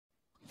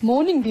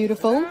Morning,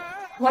 beautiful.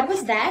 What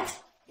was that?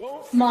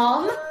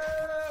 Mom?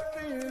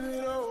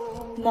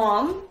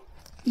 Mom?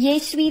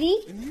 Yes, sweetie?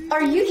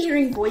 Are you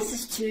hearing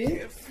voices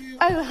too?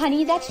 Oh,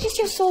 honey, that's just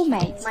your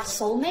soulmate. My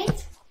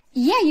soulmate?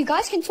 Yeah, you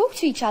guys can talk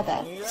to each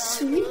other.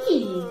 Sweet.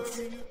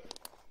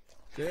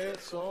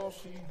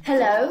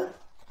 Hello?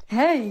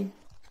 Hey,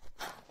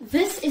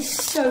 This is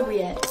so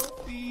weird.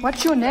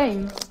 what's your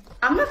name?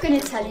 I'm not going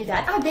to tell you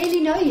that. I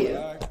barely know you.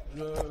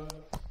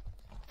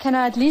 Can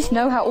I at least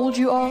know how old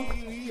you are?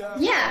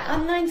 Yeah,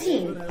 I'm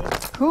 19.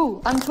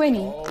 Cool, I'm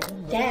 20.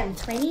 Damn,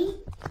 20?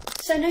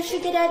 So no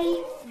sugar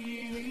daddy?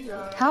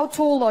 How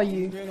tall are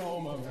you?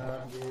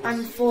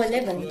 I'm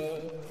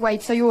 4'11".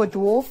 Wait, so you're a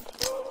dwarf?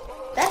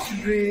 That's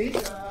rude.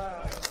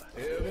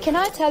 Can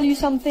I tell you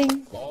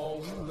something?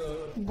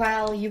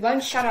 Well, you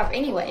won't shut up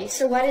anyway,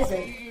 so what is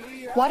it?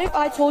 What if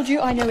I told you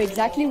I know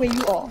exactly where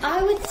you are?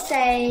 I would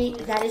say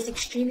that is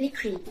extremely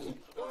creepy.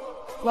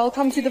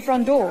 Welcome to the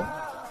front door.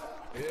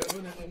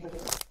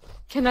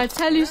 Can I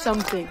tell you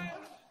something?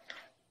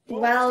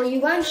 Well, you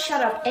won't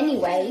shut up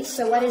anyway,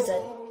 so what is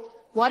it?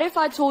 What if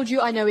I told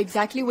you I know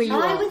exactly where you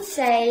I are? would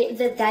say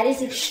that that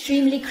is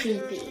extremely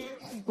creepy.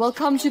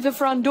 Welcome to the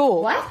front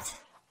door. What?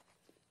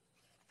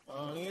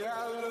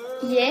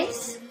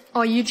 Yes?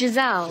 Are you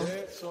Giselle?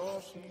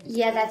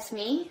 Yeah, that's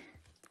me.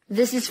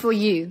 This is for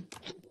you.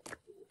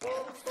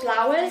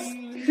 Flowers?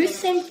 Who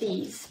sent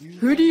these?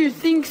 Who do you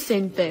think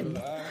sent them?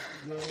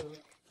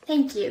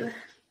 Thank you.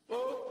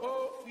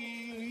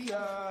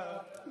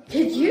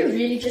 Did you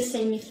really just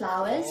send me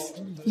flowers?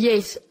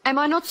 Yes, am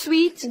I not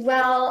sweet?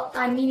 Well,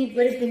 I mean, it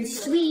would have been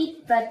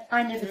sweet, but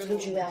I never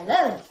told you where I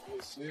live.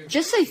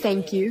 Just say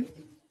thank you.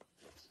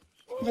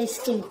 They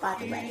stink, by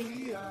the way.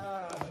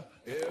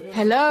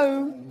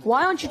 Hello?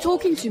 Why aren't you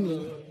talking to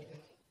me?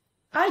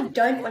 I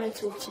don't want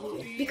to talk to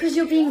you, because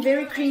you're being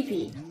very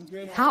creepy.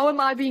 How am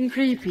I being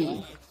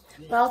creepy?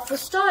 Well, for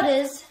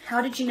starters,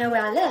 how did you know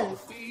where I live?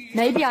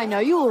 Maybe I know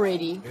you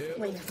already.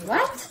 Wait,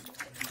 what?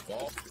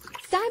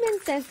 Simon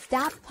says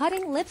stop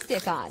putting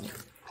lipstick on.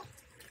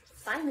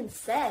 Simon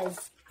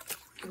says.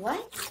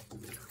 What?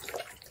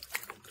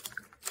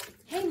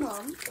 Hey,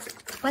 Mom.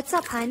 What's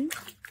up, hun?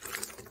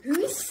 Who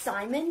is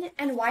Simon,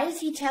 and why is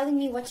he telling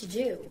me what to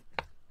do?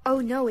 Oh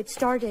no, it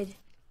started.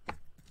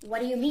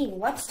 What do you mean?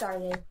 What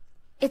started?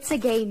 It's a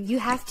game. You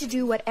have to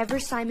do whatever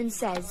Simon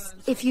says.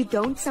 If you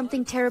don't,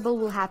 something terrible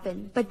will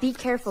happen. But be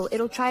careful,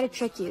 it'll try to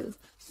trick you.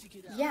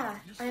 Yeah,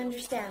 I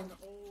understand.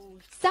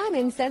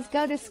 Simon says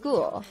go to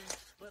school.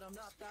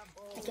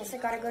 I guess I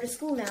gotta go to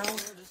school now.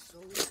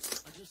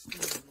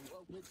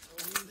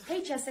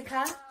 Hey,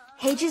 Jessica.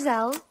 Hey,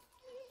 Giselle.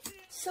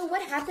 So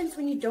what happens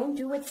when you don't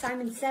do what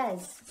Simon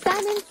says?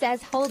 Simon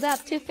says hold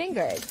up 2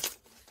 fingers.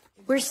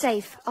 We're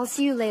safe. I'll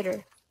see you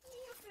later.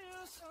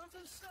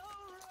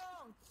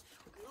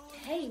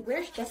 Hey,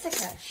 where's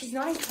Jessica? She's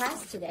not in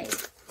class today.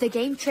 The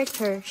game tricked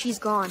her. She's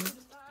gone.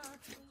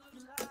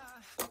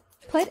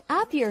 Put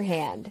up your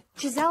hand.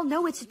 Giselle,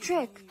 no, it's a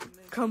trick.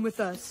 Come with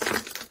us.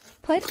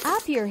 Put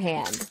up your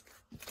hand.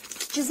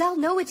 Giselle,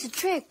 no, it's a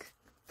trick.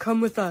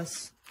 Come with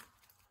us.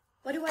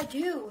 What do I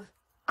do?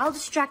 I'll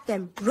distract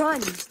them.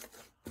 Run.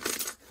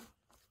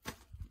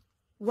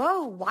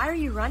 Whoa, why are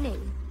you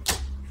running?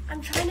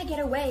 I'm trying to get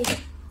away.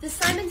 The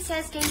Simon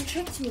Says game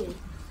tricked me.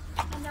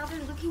 And now they're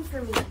looking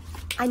for me.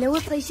 I know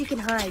a place you can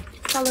hide.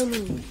 Follow me.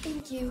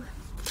 Thank you.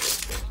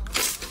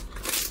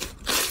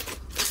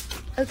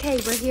 Okay,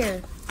 we're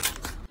here.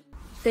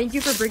 Thank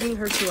you for bringing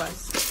her to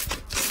us.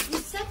 You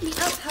set me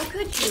up. How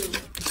could you?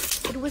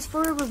 It was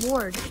for a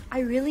reward. I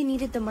really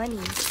needed the money.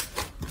 You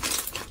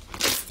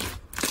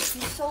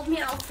sold me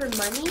out for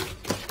money?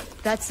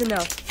 That's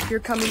enough. You're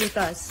coming with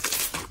us.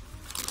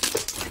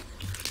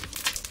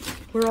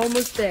 We're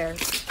almost there.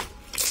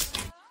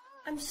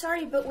 I'm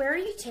sorry, but where are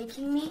you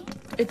taking me?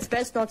 It's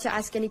best not to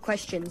ask any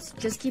questions.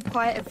 Just keep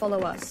quiet and follow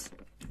us.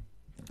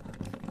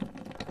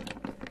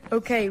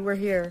 Okay, we're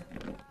here.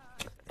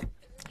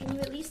 Can you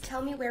at least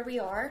tell me where we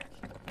are?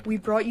 We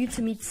brought you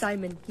to meet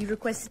Simon. He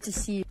requested to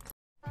see you.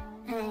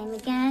 I'm a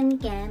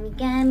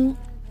gummy.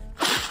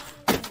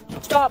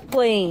 Stop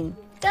playing.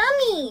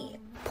 Gummy!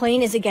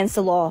 Playing is against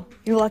the law.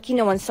 You're lucky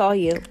no one saw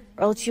you,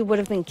 or else you would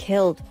have been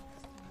killed.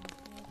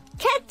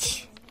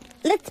 Catch!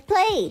 Let's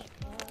play.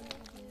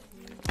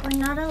 We're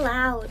not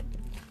allowed.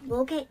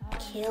 We'll get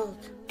killed.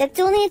 That's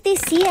only if they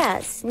see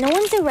us. No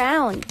one's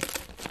around.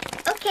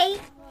 Okay.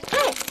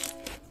 Catch!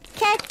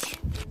 Catch!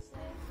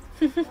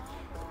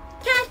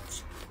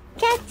 Catch!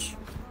 Catch.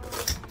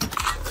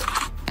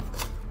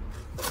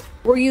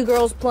 Were you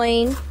girls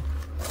playing?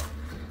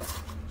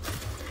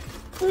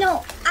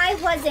 No, I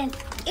wasn't.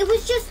 It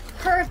was just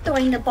her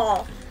throwing the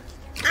ball.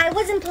 I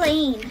wasn't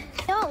playing.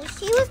 No,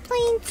 she was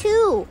playing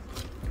too.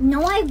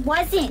 No, I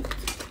wasn't.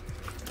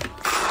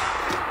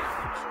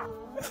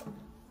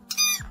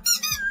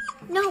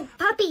 No,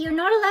 Poppy, you're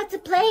not allowed to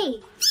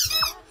play.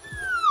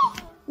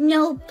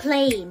 No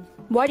playing.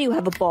 Why do you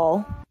have a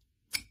ball?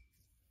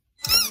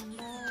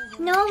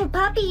 No,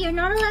 Poppy, you're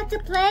not allowed to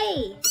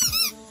play.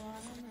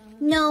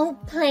 No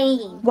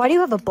playing. Why do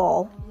you have a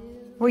ball?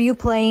 Were you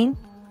playing?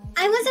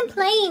 I wasn't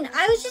playing.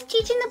 I was just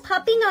teaching the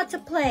puppy not to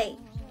play.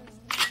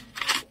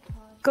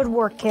 Good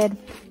work, kid.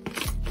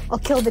 I'll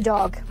kill the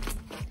dog.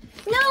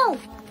 No!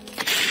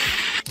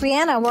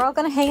 Brianna, we're all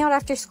gonna hang out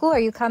after school. Are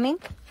you coming?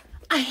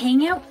 A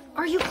hangout?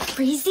 Are you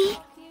crazy?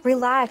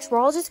 Relax. We're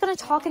all just gonna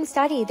talk and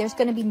study. There's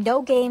gonna be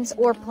no games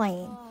or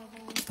playing.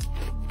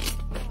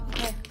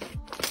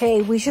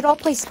 Hey, we should all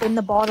play spin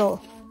the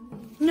bottle.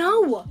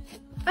 No!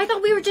 I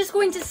thought we were just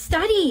going to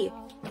study.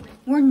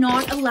 We're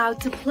not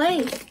allowed to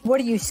play. What,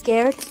 are you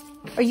scared?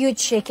 Are you a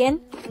chicken?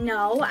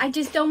 No, I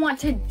just don't want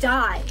to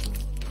die.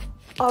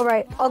 All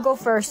right, I'll go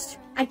first.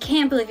 I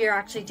can't believe you're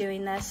actually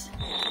doing this.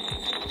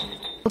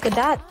 Look at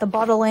that. The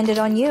bottle landed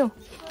on you.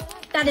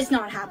 That is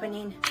not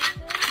happening.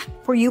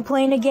 Were you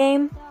playing a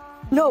game?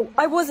 No,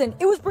 I wasn't.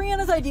 It was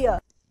Brianna's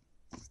idea.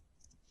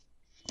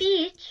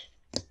 Speech?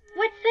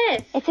 What's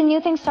this? It's a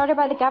new thing started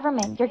by the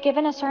government. You're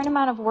given a certain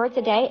amount of words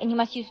a day, and you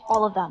must use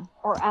all of them,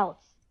 or else.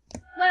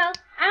 Well,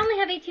 I only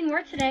have 18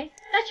 words today.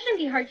 That shouldn't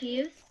be hard to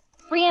use.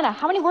 Brianna,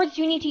 how many words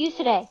do you need to use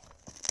today?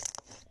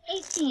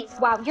 18.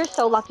 Wow, you're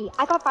so lucky.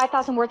 I got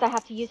 5,000 words I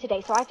have to use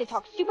today, so I have to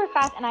talk super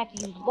fast, and I have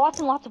to use lots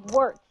and lots of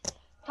words.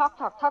 Talk,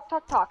 talk, talk,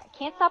 talk, talk. I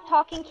can't stop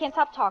talking, can't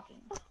stop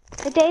talking.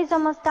 The day's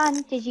almost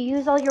done. Did you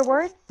use all your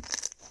words?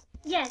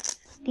 Yes.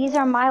 These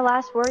are my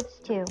last words,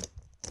 too.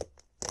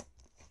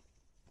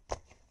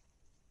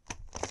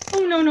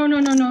 Oh, no.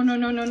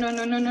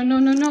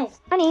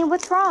 Honey,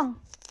 what's wrong?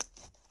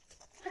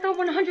 I got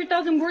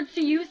 100,000 words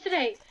to use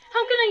today.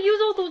 How can I use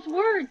all those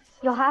words?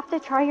 You'll have to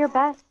try your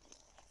best.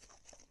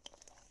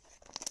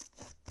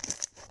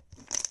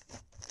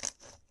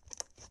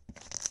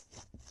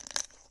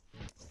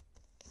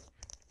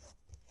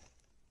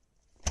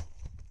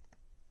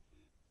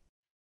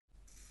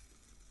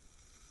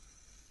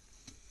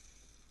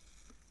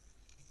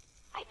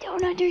 I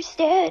don't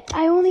understand.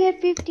 I only had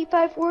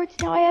 55 words,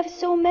 now I have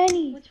so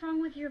many. What's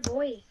wrong with your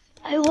voice?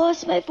 I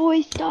lost my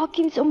voice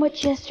talking so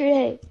much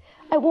yesterday.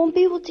 I won't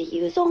be able to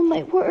use all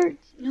my words.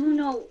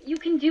 No, you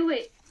can do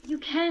it. You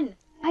can.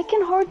 I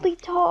can hardly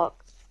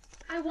talk.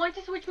 I want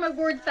to switch my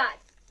words back.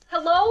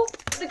 Hello?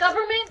 The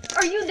government?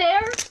 Are you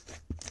there?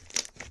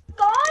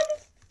 God?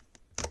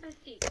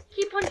 Bestie,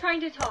 keep on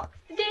trying to talk.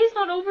 The day's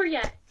not over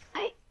yet.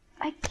 I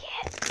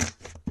can't.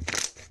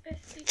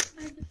 Bestie,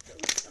 I'm so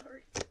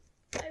sorry.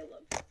 I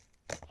love you.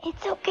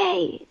 It's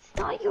okay. It's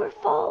not your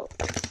fault.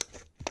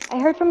 I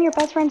heard from your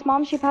best friend's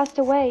mom she passed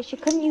away. She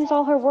couldn't use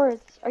all her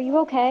words. Are you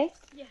okay?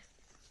 Yeah.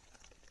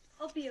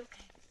 I'll be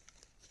okay.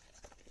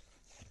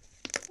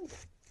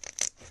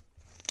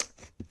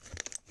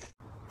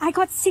 I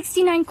got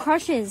 69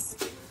 crushes.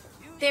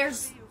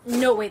 There's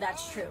no way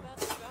that's true.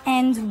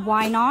 And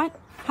why not?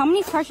 How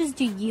many crushes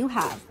do you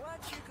have?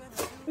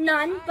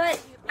 None, but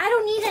I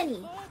don't need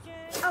any.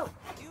 Oh.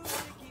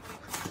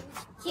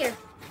 Here,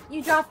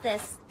 you drop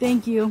this.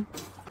 Thank you.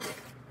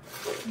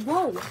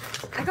 Whoa,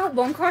 I got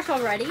one crush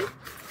already?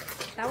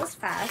 That was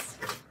fast.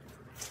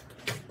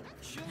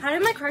 How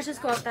did my crushes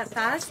go up that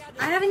fast?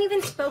 I haven't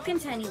even spoken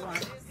to anyone.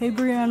 Hey,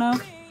 Brianna.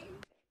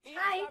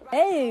 Hi.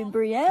 Hey,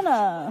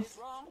 Brianna.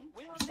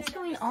 What's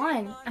going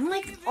on? I'm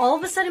like all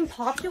of a sudden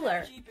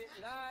popular.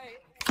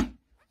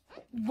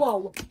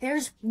 Whoa,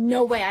 there's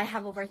no way I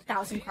have over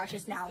 1,000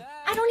 crushes now.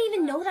 I don't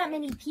even know that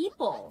many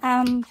people.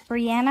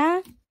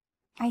 Brianna,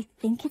 I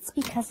think it's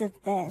because of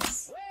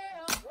this.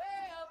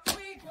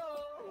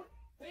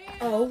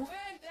 Oh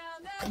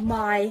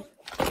my.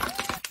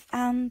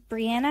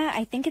 Brianna,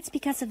 I think it's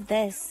because of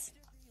this.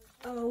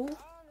 Oh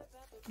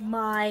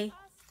my.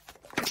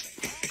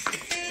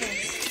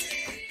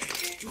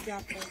 You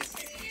got this.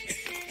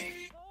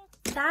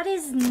 That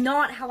is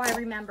not how I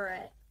remember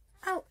it.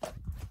 Oh.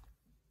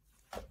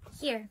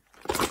 Here,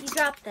 you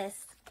drop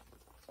this.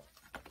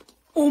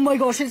 Oh my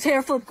gosh, it's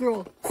hair flip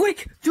girl.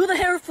 Quick, do the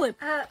hair flip.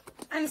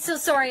 I'm so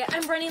sorry.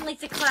 I'm running late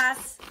to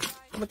class.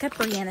 Look at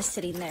Brianna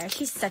sitting there.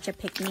 She's such a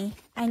pick-me.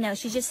 I know,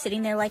 she's just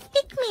sitting there like,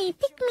 pick me,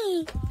 pick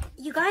me.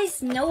 You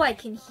guys know I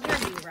can hear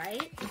you,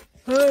 right?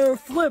 Hair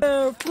flip,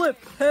 hair flip,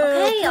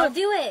 hair Okay, flip. I'll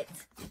do it.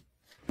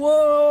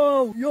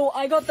 Whoa, yo,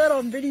 I got that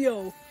on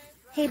video.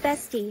 Hey,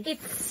 bestie.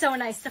 It's so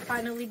nice to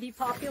finally be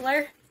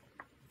popular.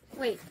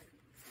 Wait,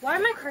 why are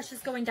my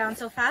crushes going down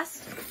so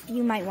fast?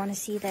 You might want to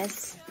see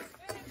this.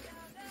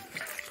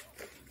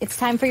 It's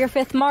time for your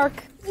 5th mark.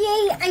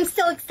 Yay, I'm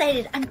so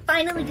excited. I'm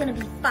finally gonna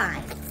be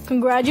 5.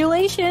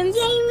 Congratulations.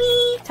 Yay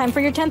me! Time for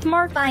your 10th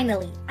mark.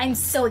 Finally, I'm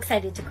so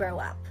excited to grow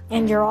up.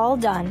 And you're all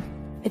done.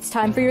 It's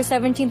time for your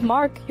 17th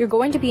mark. You're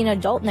going to be an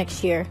adult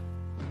next year.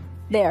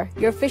 There,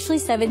 you're officially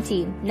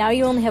 17. Now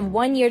you only have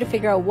 1 year to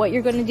figure out what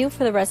you're going to do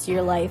for the rest of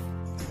your life.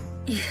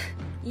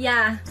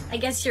 Yeah, I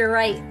guess you're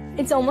right.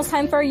 It's almost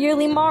time for our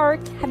yearly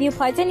mark. Have you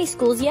applied to any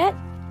schools yet?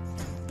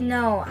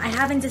 No, I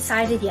haven't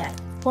decided yet.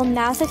 Well,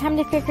 now's the time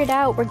to figure it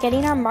out. We're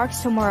getting our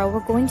marks tomorrow.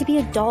 We're going to be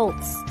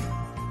adults.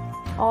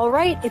 All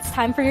right, it's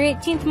time for your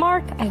 18th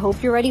mark. I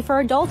hope you're ready for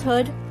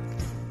adulthood.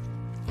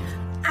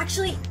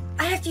 Actually,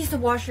 I have to use the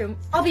washroom.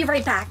 I'll be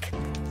right back.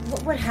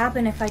 What would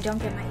happen if I don't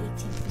get my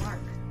 18th mark?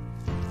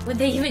 Would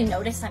they even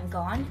notice I'm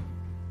gone?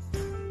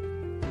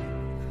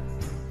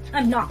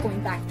 I'm not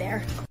going back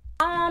there.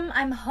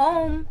 I'm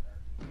home.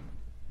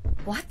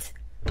 What?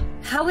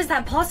 How is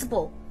that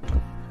possible?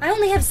 I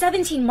only have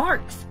 17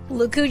 marks.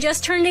 Look who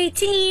just turned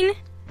 18.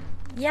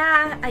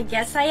 Yeah, I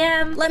guess I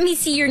am. Let me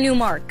see your new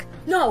mark.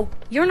 No,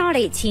 you're not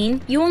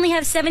 18. You only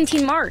have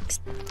 17 marks.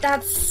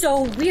 That's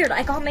so weird.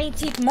 I got my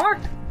 18th mark.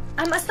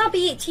 I must not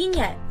be 18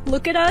 yet.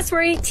 Look at us,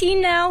 we're 18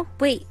 now.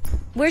 Wait,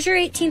 where's your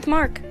 18th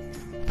mark?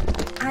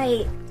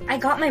 I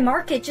got my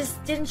mark, it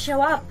just didn't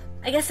show up.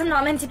 I guess I'm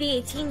not meant to be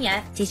 18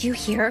 yet. Did you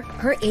hear?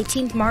 Her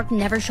 18th mark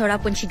never showed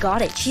up when she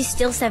got it. She's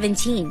still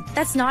 17.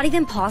 That's not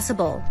even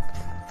possible.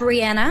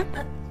 Brianna?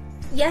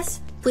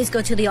 Yes? Please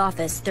go to the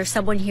office. There's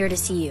someone here to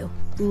see you.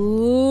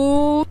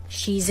 Ooh,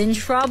 she's in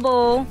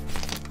trouble.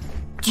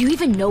 Do you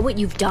even know what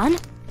you've done?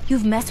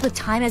 You've messed with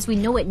time as we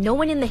know it. No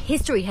one in the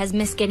history has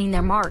missed getting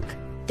their mark.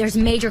 There's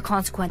major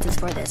consequences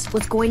for this.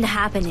 What's going to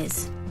happen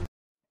is...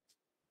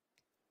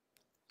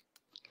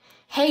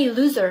 Hey,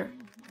 loser.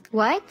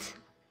 What?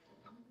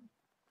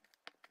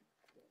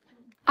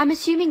 I'm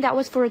assuming that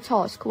was for a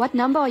task. What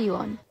number are you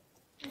on?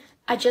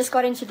 I just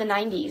got into the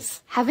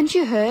 90s. Haven't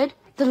you heard?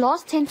 The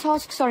last 10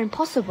 tasks are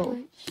impossible.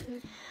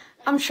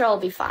 I'm sure I'll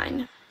be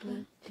fine.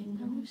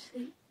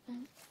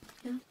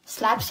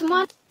 Slap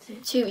someone?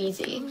 Too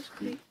easy.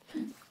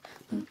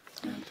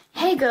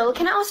 Hey girl,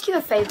 can I ask you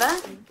a favor?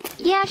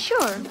 Yeah,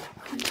 sure.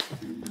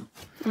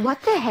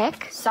 What the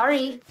heck?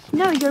 Sorry.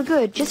 No, you're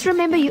good. Just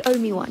remember you owe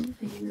me one.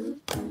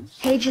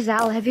 Hey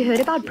Giselle, have you heard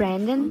about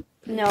Brandon?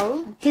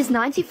 No. His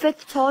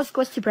 95th task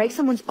was to break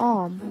someone's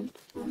arm.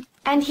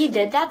 And he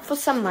did that for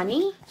some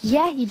money?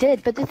 Yeah, he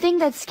did, but the thing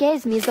that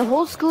scares me is the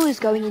whole school is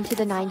going into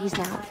the 90s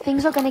now.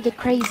 Things are gonna get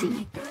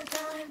crazy.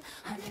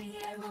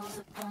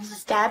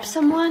 Stab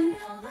someone?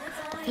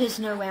 There's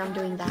no way I'm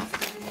doing that.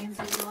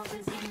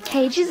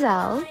 Hey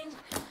Giselle.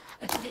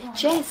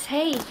 Jess,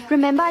 hey.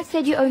 Remember I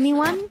said you owe me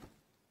one?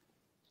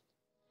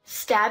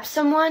 Stab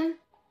someone?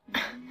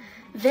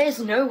 There's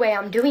no way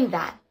I'm doing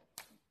that.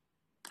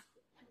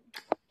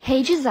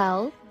 Hey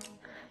Giselle.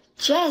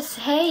 Jess,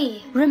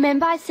 hey.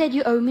 Remember I said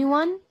you owe me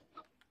one?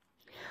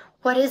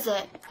 What is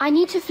it? I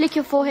need to flick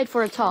your forehead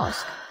for a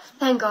task.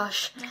 Thank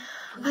gosh.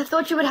 I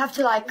thought you would have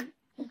to, like,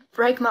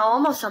 break my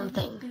arm or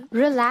something.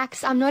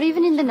 Relax, I'm not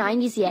even in the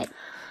 90s yet.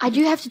 I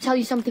do have to tell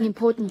you something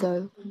important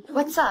though.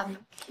 What's up?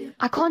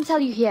 I can't tell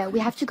you here. We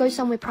have to go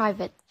somewhere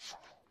private.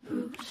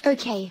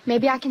 Okay,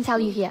 maybe I can tell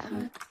you here.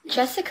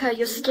 Jessica,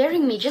 you're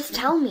scaring me. Just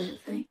tell me.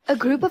 A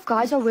group of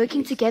guys are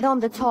working together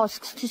on the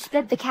tasks to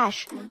split the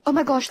cash. Oh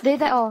my gosh, there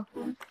they are.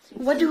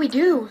 What do we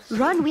do?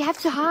 Run, we have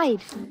to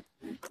hide.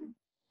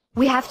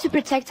 We have to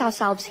protect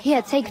ourselves.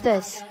 Here, take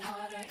this.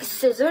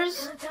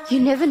 Scissors? You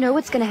never know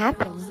what's gonna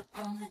happen.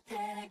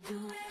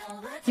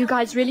 You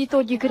guys really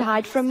thought you could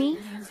hide from me?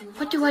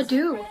 What do I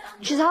do?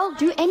 Giselle,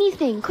 do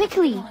anything,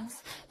 quickly.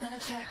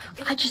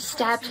 I just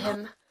stabbed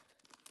him.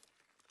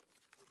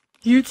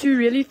 You two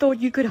really thought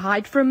you could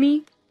hide from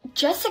me?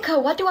 Jessica,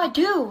 what do I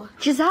do?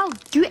 Giselle,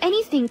 do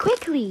anything,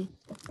 quickly.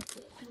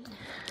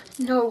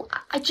 No,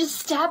 I just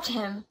stabbed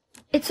him.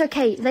 It's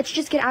okay, let's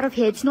just get out of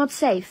here, it's not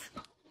safe.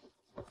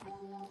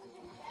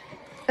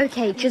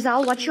 Okay,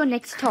 Giselle, what's your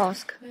next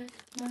task?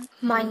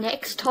 My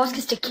next task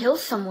is to kill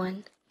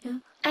someone.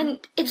 And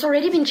it's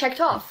already been checked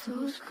off.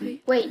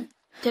 Wait,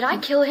 did I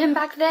kill him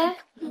back there?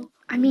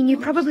 I mean, you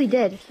probably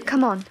did.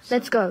 Come on,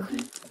 let's go.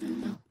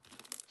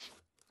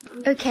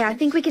 Okay, I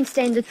think we can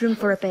stay in this room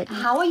for a bit.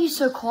 How are you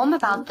so calm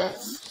about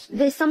this?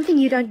 There's something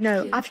you don't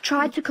know. I've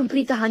tried to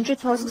complete the 100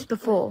 tasks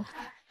before.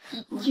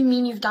 You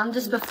mean you've done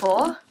this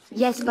before?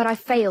 Yes, but I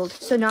failed,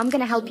 so now I'm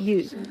gonna help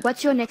you.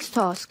 What's your next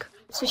task?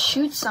 To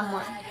shoot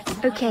someone.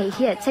 Okay,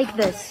 here, take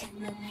this.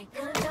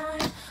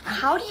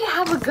 How do you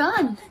have a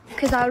gun?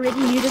 Because I already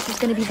knew this was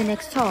gonna be the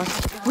next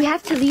task. We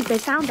have to leave, they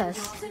found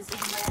us.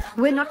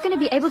 We're not gonna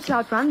be able to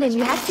outrun them,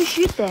 you have to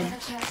shoot them.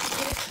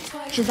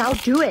 Giselle,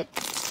 do it.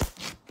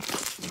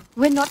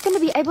 We're not gonna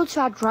be able to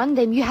outrun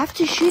them, you have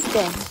to shoot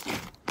them.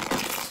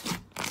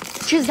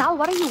 Giselle,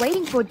 what are you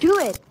waiting for? Do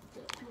it.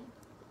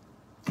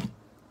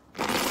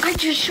 I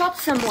just shot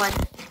someone.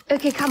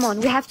 Okay, come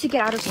on, we have to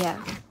get out of here.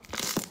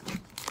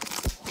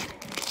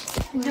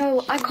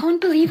 No, I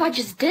can't believe I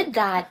just did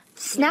that.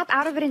 Snap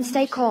out of it and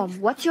stay calm.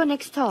 What's your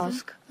next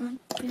task?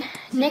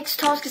 Next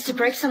task is to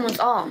break someone's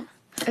arm.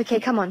 Okay,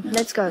 come on,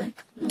 let's go.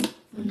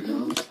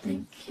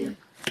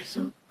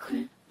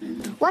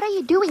 What are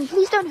you doing?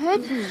 Please don't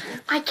hurt me.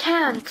 I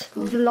can't.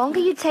 The longer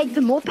you take,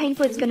 the more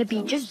painful it's gonna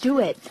be. Just do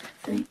it.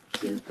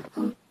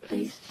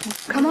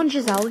 Come on,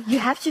 Giselle. You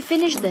have to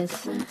finish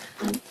this.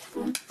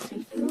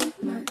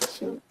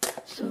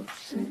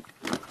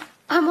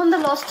 I'm on the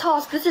last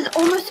task. This is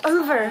almost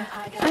over.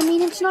 I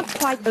mean, it's not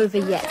quite over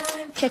yet.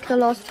 Check the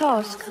last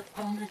task.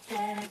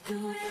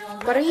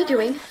 What are you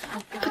doing?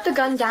 Put the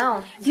gun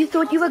down. You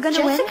thought you were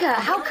gonna win? Jessica,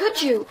 how could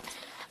you?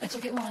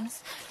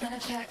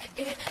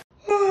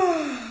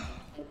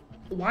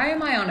 Why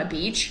am I on a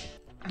beach?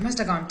 I must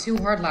have gone too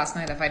hard last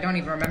night if I don't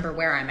even remember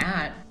where I'm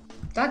at.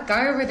 That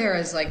guy over there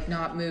is like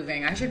not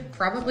moving. I should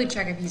probably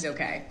check if he's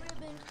okay.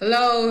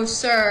 Hello,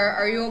 sir,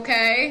 are you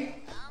okay?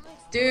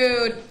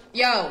 Dude,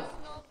 yo,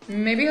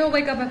 Maybe he'll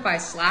wake up if I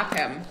slap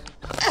him.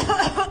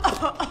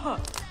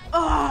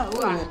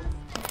 Ooh,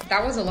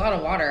 that was a lot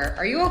of water.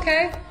 Are you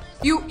okay?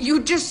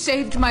 You just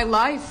saved my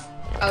life.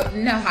 Oh,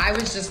 no, I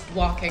was just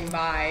walking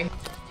by.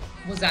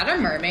 Was that a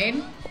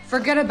mermaid?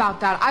 Forget about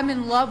that. I'm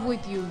in love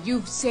with you.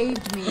 You've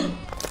saved me.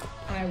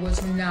 I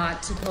was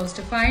not supposed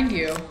to find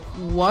you.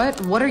 What?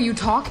 What are you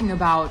talking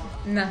about?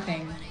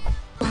 Nothing.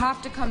 You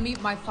have to come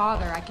meet my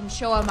father. I can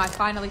show him I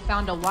finally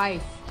found a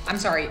wife. I'm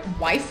sorry,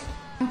 wife?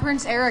 I'm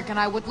Prince Eric, and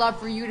I would love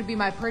for you to be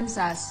my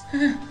princess.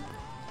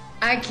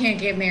 I can't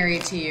get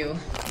married to you.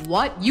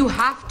 What? You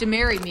have to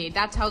marry me.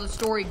 That's how the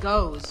story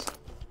goes.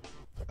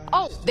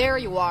 Oh, there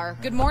you are.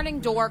 Good morning,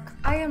 dork.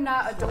 I am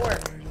not a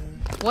dork.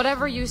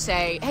 Whatever you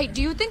say. Hey,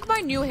 do you think my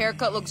new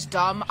haircut looks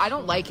dumb? I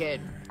don't like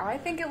it. I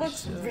think it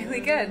looks really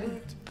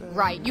good.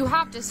 Right, you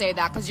have to say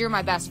that because you're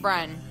my best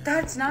friend.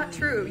 That's not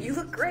true. You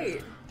look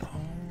great.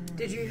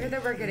 Did you hear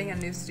that we're getting a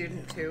new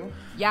student too?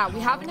 Yeah, we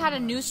haven't had a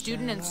new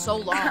student in so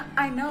long.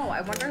 I know.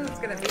 I wonder who it's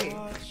gonna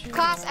be.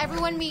 Class,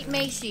 everyone meet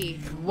Macy.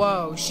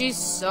 Whoa, she's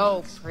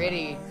so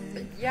pretty.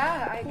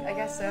 Yeah, I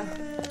guess so.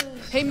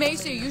 Hey,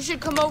 Macy, you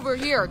should come over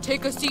here.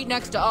 Take a seat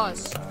next to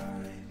us.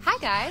 Hi,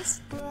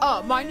 guys.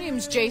 My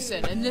name's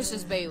Jason, and this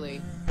is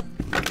Bailey.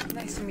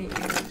 Nice to meet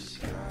you.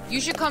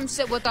 You should come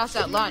sit with us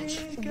at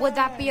lunch. Would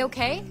that be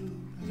okay?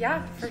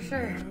 Yeah, for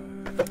sure.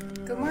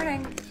 Good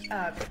morning.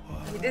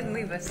 You didn't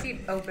leave a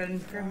seat open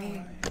for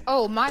me.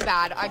 Oh, my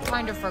bad. I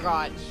kind of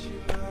forgot.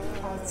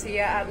 I'll see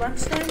ya at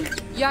lunch then?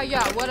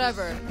 Yeah,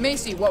 whatever.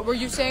 Macy, what were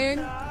you saying?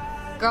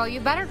 Girl, you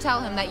better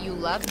tell him that you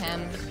love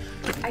him.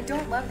 I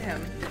don't love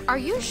him. Are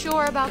you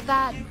sure about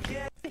that?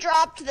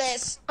 Dropped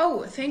this.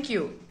 Oh, thank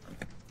you.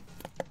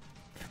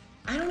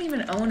 I don't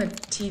even own a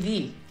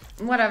TV.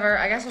 Whatever,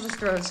 I guess I'll just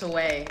throw this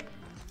away.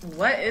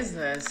 What is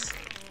this?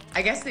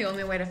 I guess the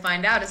only way to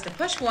find out is to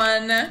push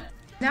one.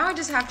 Now I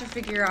just have to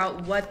figure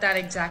out what that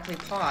exactly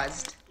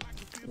paused.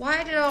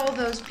 Why did all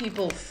those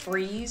people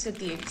freeze at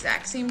the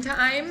exact same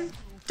time?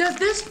 Does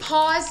this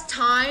pause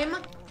time?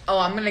 Oh,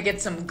 I'm gonna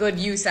get some good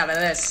use out of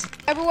this.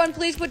 Everyone,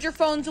 please put your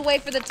phones away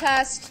for the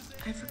test.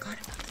 I forgot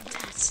about the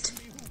test.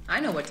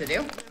 I know what to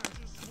do.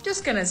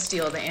 Just gonna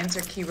steal the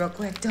answer key real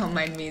quick. Don't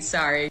mind me,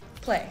 sorry.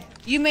 Play.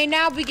 You may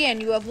now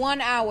begin. You have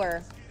 1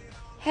 hour.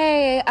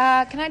 Hey,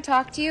 can I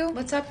talk to you?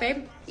 What's up,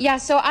 babe? Yeah,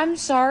 so I'm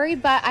sorry,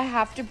 but I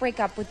have to break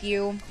up with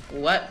you.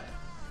 What?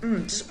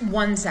 Just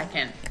 1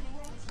 second.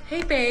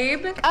 Hey,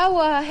 babe.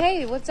 Oh,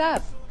 hey, what's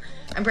up?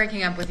 I'm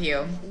breaking up with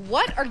you.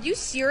 What? Are you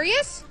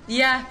serious?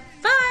 Yeah,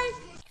 bye.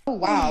 Oh,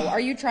 wow. Are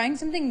you trying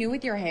something new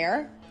with your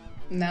hair?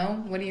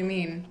 No, what do you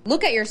mean?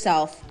 Look at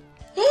yourself.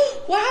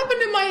 What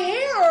happened to my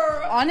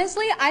hair?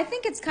 Honestly, I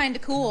think it's kind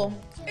of cool.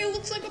 It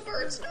looks like a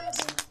bird's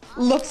nest.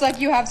 Looks like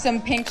you have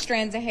some pink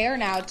strands of hair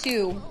now,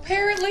 too.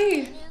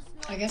 Apparently.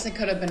 I guess it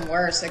could have been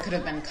worse. It could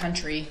have been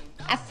country.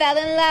 I fell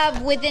in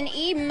love with an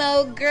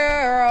emo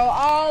girl.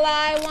 All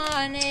I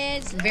want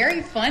is...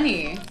 Very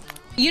funny.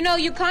 You know,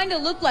 you kind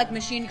of look like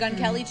Machine Gun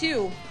Kelly,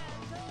 too.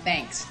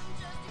 Thanks.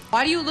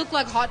 Why do you look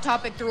like Hot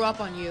Topic threw up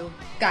on you?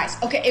 Guys,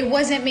 okay, it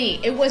wasn't me.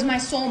 It was my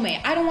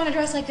soulmate. I don't want to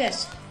dress like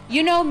this.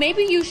 You know,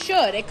 maybe you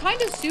should. It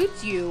kind of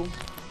suits you.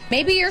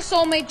 Maybe your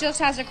soulmate just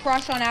has a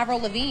crush on Avril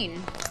Lavigne.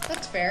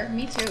 That's fair.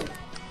 Me too.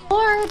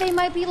 Or they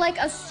might be like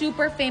a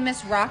super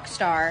famous rock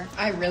star.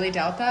 I really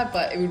doubt that,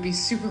 but it would be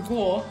super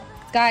cool.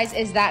 Guys,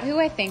 is that who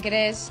I think it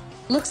is?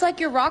 Looks like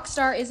your rock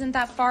star isn't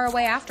that far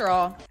away after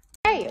all.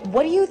 Hey,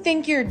 what do you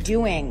think you're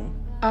doing?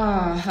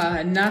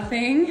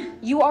 Nothing.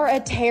 You are a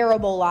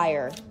terrible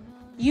liar.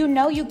 You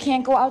know you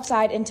can't go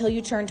outside until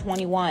you turn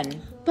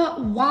 21.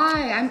 But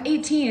why? I'm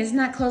 18. Isn't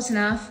that close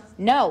enough?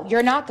 No,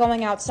 you're not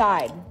going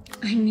outside.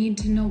 I need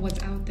to know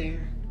what's out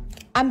there.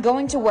 I'm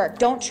going to work.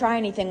 Don't try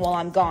anything while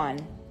I'm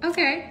gone.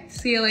 Okay,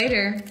 see you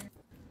later.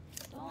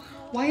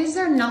 Why is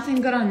there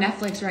nothing good on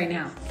Netflix right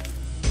now?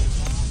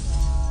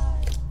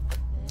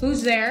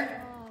 Who's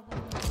there?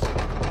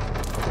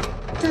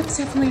 That's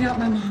definitely not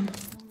my mom.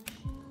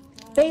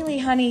 Bailey,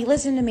 honey,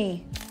 listen to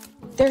me.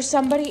 There's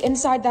somebody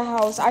inside the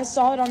house. I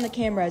saw it on the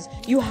cameras.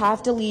 You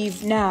have to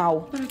leave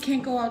now. But I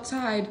can't go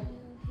outside.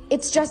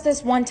 It's just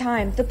this one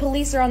time. The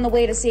police are on the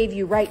way to save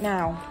you right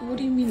now. What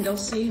do you mean they'll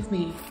save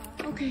me?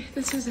 Okay,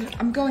 this is it.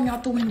 I'm going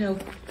out the window.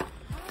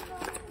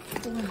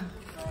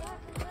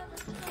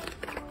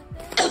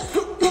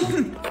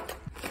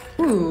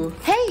 Ooh.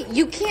 Hey,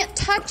 you can't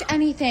touch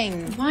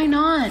anything. Why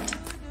not?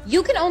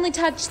 You can only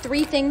touch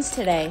 3 things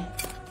today.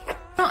 I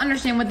don't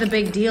understand what the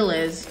big deal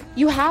is.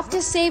 You have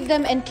to save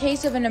them in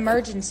case of an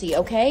emergency,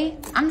 okay?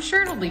 I'm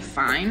sure it'll be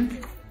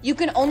fine. You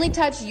can only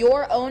touch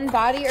your own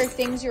body or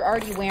things you're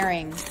already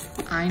wearing.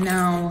 I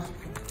know.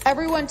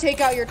 Everyone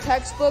take out your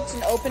textbooks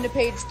and open to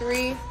page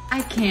 3.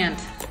 I can't.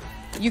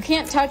 You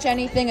can't touch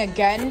anything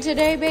again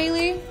today,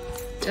 Bailey?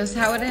 Just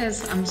how it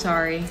is. I'm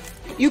sorry.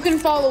 You can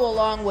follow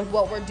along with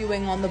what we're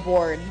doing on the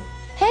board.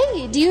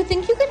 Hey, do you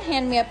think you could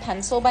hand me a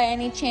pencil by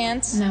any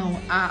chance? No,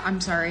 I'm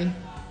sorry.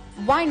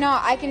 Why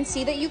not? I can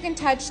see that you can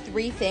touch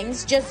 3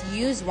 things. Just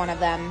use one of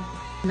them.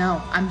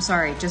 No, I'm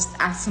sorry. Just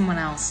ask someone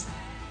else.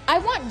 I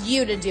want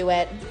you to do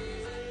it.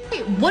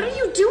 Hey, what are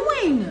you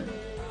doing?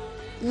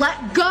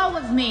 Let go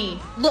of me.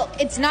 Look,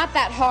 it's not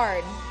that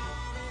hard.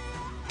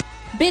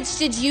 Bitch,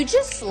 did you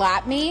just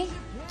slap me?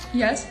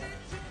 Yes.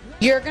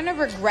 You're gonna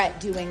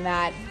regret doing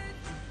that.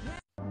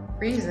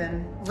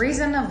 Reason?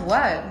 Reason of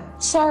what?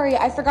 Sorry,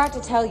 I forgot to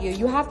tell you.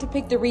 You have to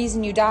pick the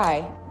reason you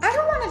die. I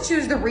don't want to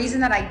choose the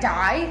reason that I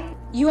die.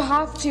 You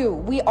have to.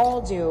 We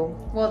all do.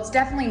 Well, it's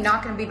definitely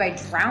not going to be by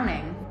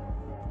drowning.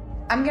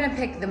 I'm going to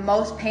pick the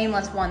most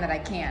painless one that I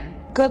can.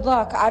 Good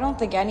luck. I don't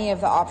think any of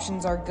the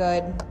options are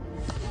good.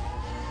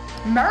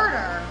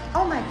 Murder?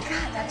 Oh my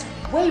god, that's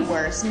way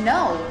worse.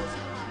 No.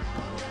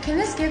 Can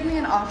this give me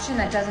an option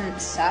that doesn't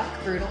suck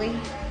brutally?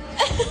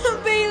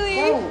 Bailey!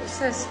 Whoa,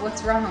 sis,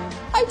 what's wrong?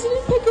 I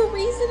didn't pick a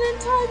reason in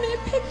time and it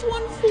picked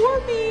one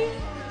for me.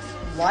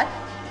 What?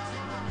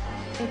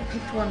 It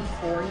picked one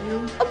for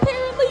you?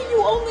 Apparently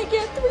you only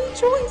get 3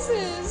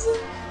 choices.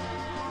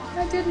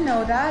 I didn't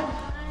know that.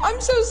 I'm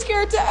so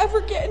scared to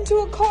ever get into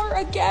a car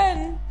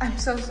again. I'm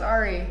so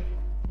sorry.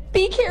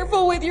 Be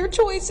careful with your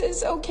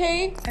choices,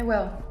 okay? I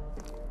will.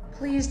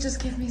 Please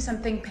just give me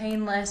something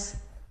painless.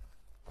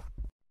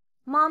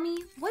 Mommy,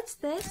 what's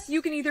this?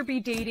 You can either be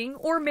dating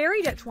or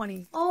married at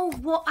 20. Oh,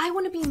 well, I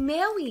want to be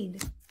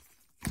married.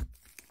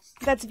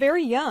 That's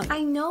very young.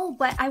 I know,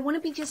 but I want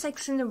to be just like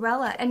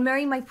Cinderella and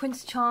marry my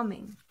Prince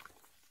Charming.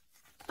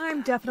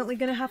 I'm definitely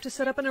gonna have to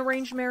set up an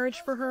arranged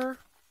marriage for her.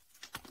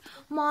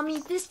 Mommy,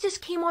 this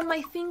just came on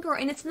my finger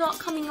and it's not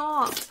coming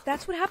off.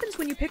 That's what happens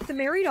when you pick the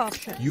married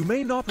option. You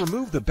may not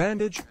remove the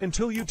bandage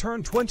until you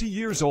turn 20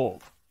 years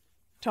old.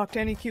 Talk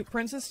to any cute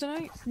princess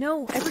tonight?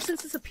 No, ever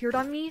since this appeared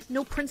on me,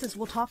 no princess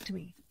will talk to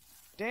me.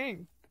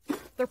 Dang.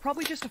 They're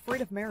probably just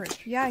afraid of marriage.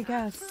 Yeah, I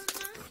guess.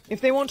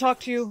 If they won't talk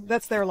to you,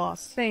 that's their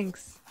loss.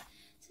 Thanks.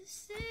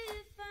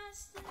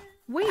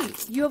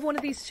 Wait, you have one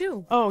of these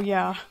too? Oh,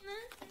 yeah.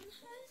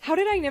 How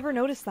did I never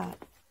notice that?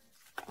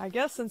 I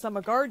guess since I'm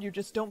a guard, you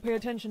just don't pay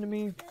attention to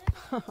me.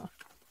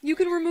 You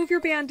can remove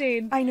your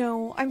band-aid. I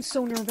know, I'm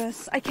so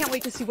nervous. I can't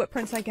wait to see what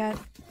prince I get.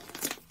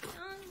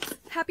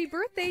 Happy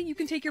birthday, you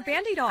can take your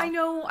band-aid off. I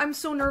know, I'm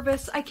so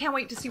nervous. I can't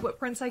wait to see what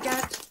prince I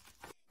get.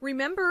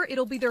 Remember,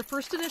 it'll be their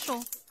first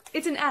initial.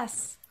 It's an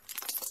S.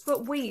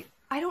 But wait,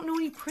 I don't know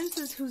any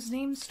princes whose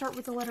names start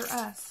with the letter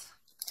S.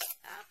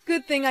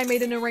 Good thing I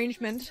made an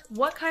arrangement.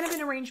 What kind of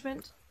an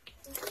arrangement?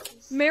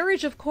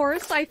 Marriage, of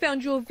course. I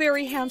found you a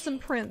very handsome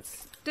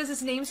prince. Does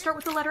his name start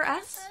with the letter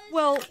S?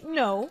 Well,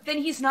 no. Then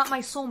he's not my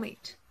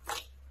soulmate.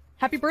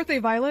 Happy birthday,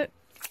 Violet.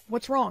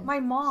 What's wrong? My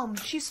mom.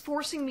 She's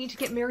forcing me to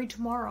get married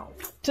tomorrow.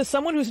 To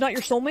someone who's not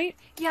your soulmate?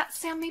 Yeah,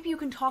 Sam, maybe you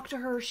can talk to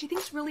her. She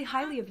thinks really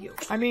highly of you.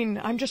 I mean,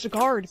 I'm just a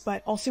guard,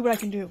 but I'll see what I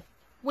can do.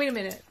 Wait a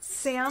minute.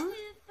 Sam?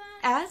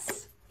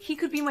 S? He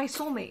could be my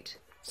soulmate.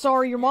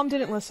 Sorry, your mom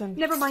didn't listen.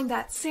 Never mind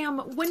that. Sam,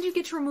 when do you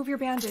get to remove your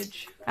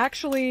bandage?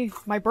 Actually,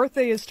 my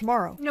birthday is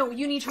tomorrow. No,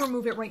 you need to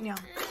remove it right now.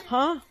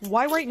 Huh?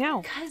 Why right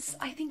now? Because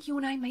I think you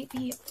and I might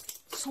be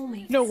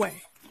soulmates. No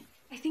way.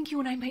 I think you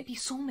and I might be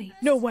soulmates.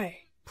 No way.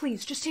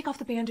 Please, just take off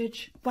the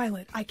bandage.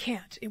 Violet, I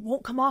can't. It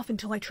won't come off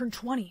until I turn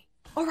 20.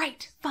 All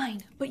right,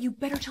 fine. But you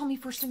better tell me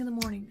first thing in the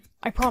morning.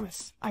 I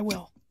promise. I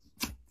will.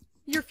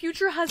 Your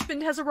future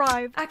husband has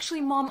arrived.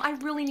 Actually, Mom, I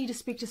really need to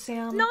speak to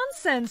Sam.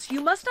 Nonsense!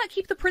 You must not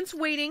keep the prince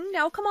waiting.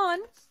 Now, come on.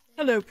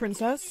 Hello,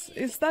 princess.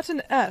 Is that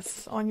an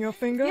S on your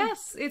finger?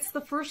 Yes, it's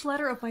the first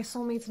letter of my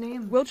soulmate's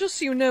name. Well, just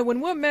so you know, when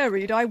we're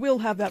married, I will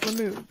have that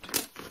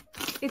removed.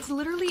 It's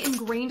literally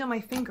ingrained on my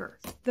finger.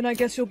 Then I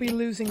guess you'll be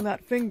losing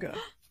that finger.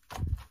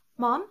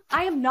 Mom,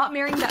 I am not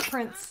marrying that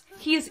prince.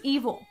 He is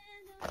evil.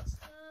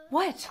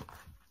 What?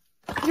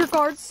 Your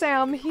guard,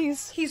 Sam,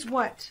 He's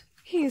what?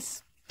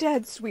 He's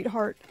dead,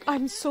 sweetheart.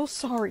 I'm so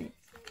sorry.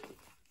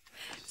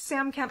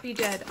 Sam can't be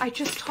dead. I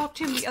just talked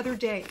to him the other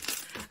day.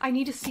 I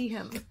need to see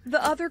him.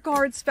 The other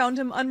guards found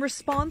him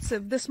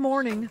unresponsive this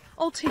morning.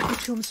 I'll take you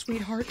to him,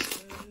 sweetheart.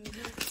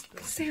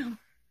 Sam,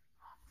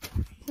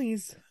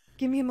 please,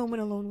 give me a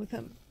moment alone with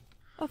him.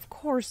 Of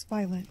course,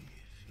 Violet.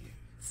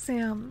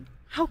 Sam,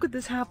 how could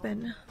this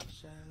happen?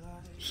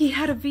 He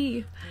had a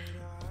V.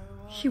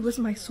 He was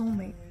my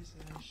soulmate.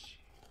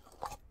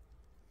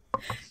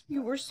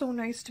 You were so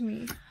nice to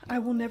me. I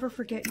will never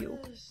forget you.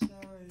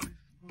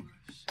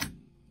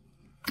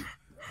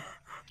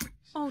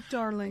 Oh,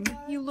 darling,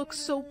 you look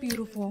so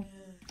beautiful.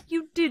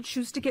 You did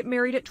choose to get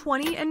married at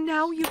 20, and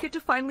now you get to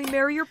finally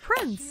marry your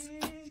prince.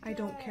 I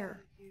don't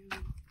care.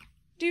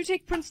 Do you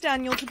take Prince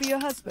Daniel to be your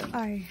husband?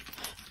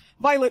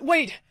 Violet,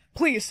 wait!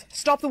 Please,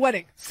 stop the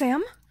wedding.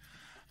 Sam?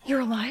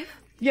 You're alive?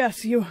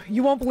 Yes, you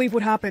won't believe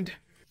what happened.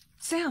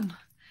 Sam,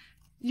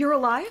 you're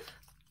alive?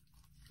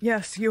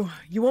 Yes, you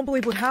won't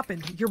believe what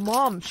happened. Your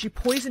mom, she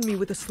poisoned me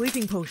with a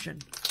sleeping potion.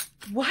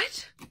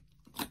 What?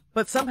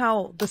 But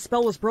somehow, the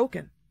spell was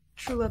broken.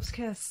 True love's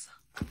kiss.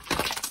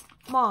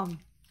 Mom,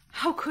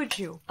 how could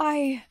you?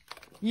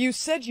 You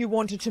said you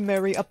wanted to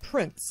marry a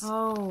prince.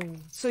 Oh,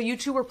 so you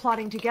two were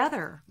plotting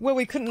together. Well,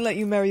 we couldn't let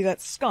you marry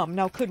that scum,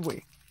 now could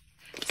we?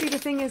 See, the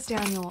thing is,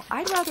 Daniel,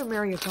 I'd rather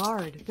marry a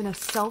guard than a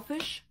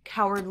selfish,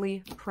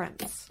 cowardly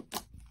prince.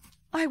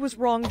 I was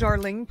wrong,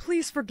 darling.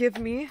 Please forgive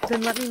me.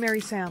 Then let me marry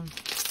Sam.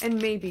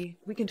 And maybe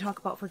we can talk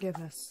about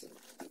forgiveness.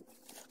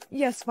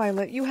 Yes,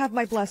 Violet, you have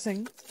my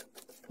blessing.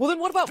 Well, then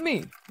what about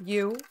me?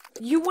 You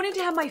wanted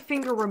to have my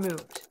finger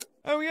removed.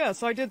 Oh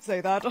yes, I did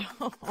say that.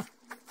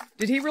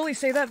 Did he really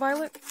say that,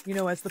 Violet? You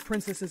know, as the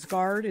princess's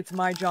guard, it's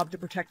my job to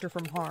protect her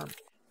from harm.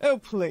 Oh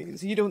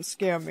please, you don't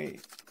scare me.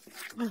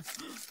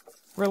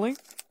 Really?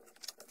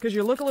 Because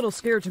you look a little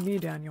scared to me,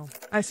 Daniel.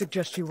 I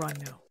suggest you run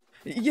now.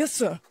 Yes,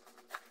 sir.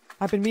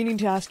 I've been meaning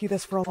to ask you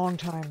this for a long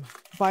time.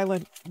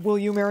 Violet, will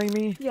you marry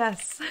me?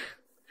 Yes.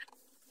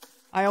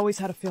 I always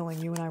had a feeling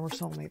you and I were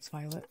soulmates,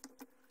 Violet.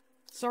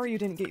 Sorry you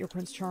didn't get your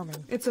Prince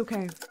Charming. It's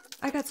okay.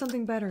 I got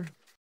something better.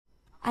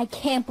 I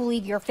can't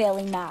believe you're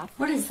failing math.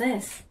 What is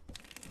this?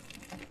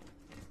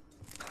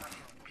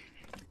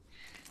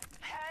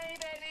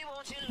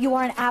 You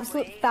are an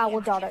absolute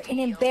foul daughter, an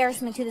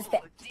embarrassment to this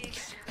family.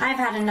 I've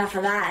had enough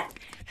of that.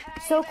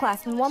 So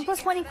class, when 1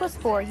 + 1 =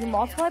 4, you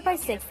multiply by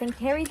 6, then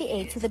carry the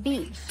a to the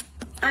b.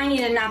 I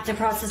need a nap to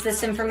process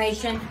this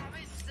information.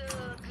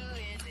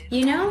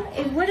 You know,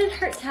 it wouldn't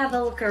hurt to have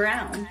a look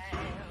around.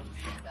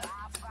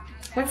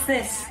 What's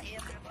this?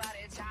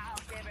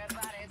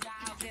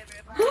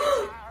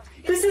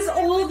 This is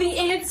all the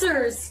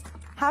answers!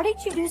 How did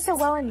you do so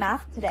well in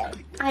math today?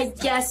 I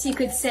guess you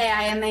could say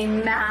I am a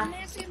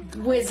math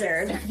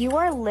wizard. You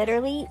are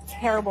literally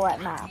terrible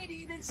at math.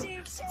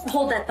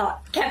 Hold that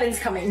thought. Kevin's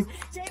coming.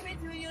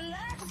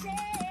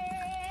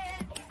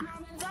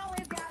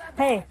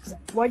 Hey,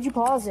 why'd you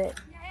pause it?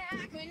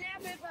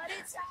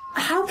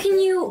 How can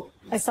you...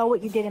 I saw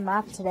what you did in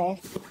math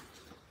today.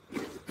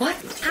 What?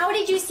 How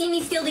did you see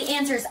me steal the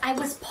answers? I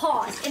was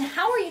paused. And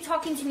how are you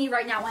talking to me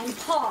right now? I'm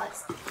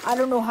paused. I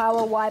don't know how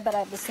or why, but I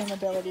have the same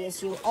ability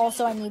as you.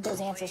 Also, I need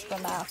those answers for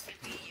math.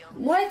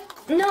 What?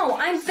 No,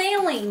 I'm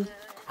failing.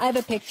 I have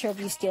a picture of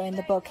you stealing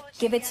the book.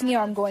 Give it to me or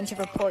I'm going to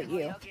report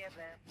you.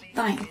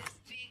 Fine.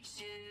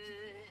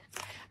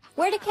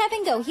 Where did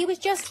Kevin go? He was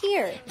just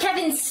here.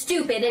 Kevin's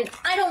stupid and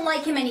I don't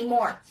like him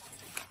anymore.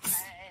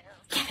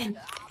 Kevin.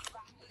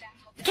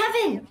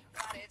 Kevin!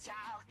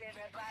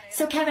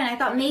 So Kevin, I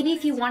thought maybe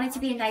if you wanted to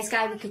be a nice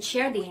guy, we could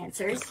share the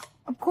answers.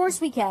 Of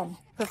course we can,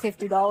 for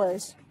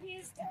 $50.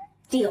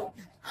 Deal.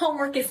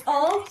 Homework is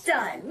all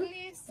done.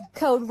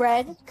 Code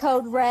red,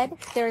 code red.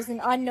 There is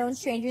an unknown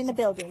stranger in the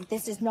building.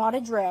 This is not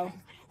a drill.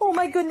 Oh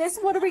my goodness,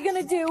 what are we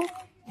gonna do?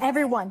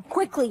 Everyone,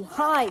 quickly,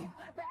 hide.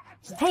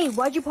 Hey,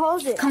 why'd you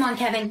pause it? Come on,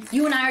 Kevin.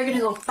 You and I are gonna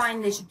go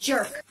find this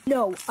jerk.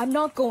 No, I'm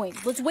not going.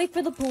 Let's wait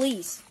for the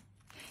police.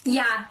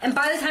 Yeah, and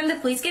by the time the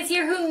police gets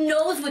here, who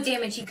knows what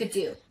damage he could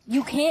do?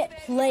 You can't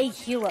play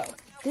hero.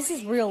 This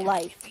is real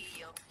life.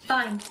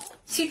 Fine.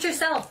 Suit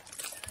yourself.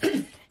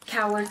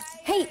 Coward.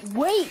 Hey,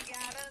 wait!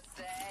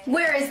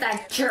 Where is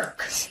that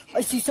jerk? I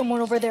see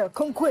someone over there.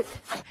 Come quick.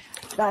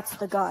 That's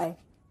the guy.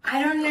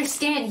 I don't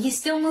understand. He's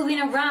still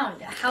moving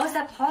around. How is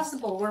that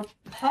possible? We're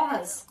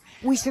paused.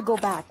 We should go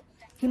back.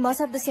 He must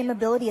have the same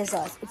ability as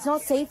us. It's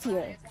not safe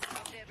here.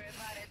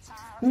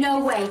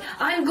 No way.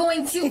 I'm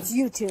going to... It's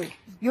you two.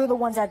 You're the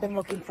ones I've been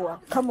looking for.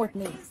 Come with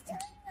me.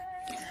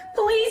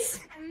 Police!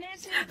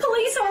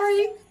 Police,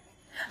 hurry!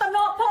 I'm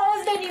not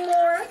paused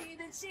anymore.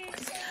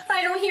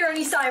 I don't hear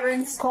any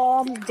sirens.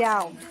 Calm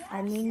down.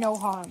 I mean no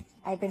harm.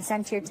 I've been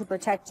sent here to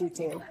protect you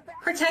two.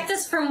 Protect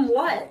us from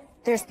what?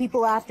 There's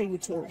people after you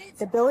two.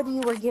 The ability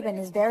you were given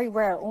is very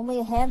rare. Only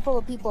a handful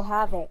of people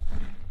have it.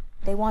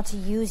 They want to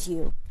use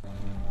you.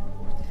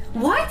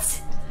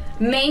 What?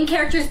 Main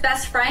character's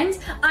best friend?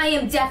 I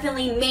am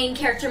definitely main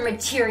character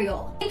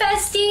material. Hey,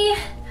 bestie!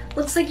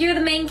 Looks like you're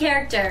the main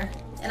character,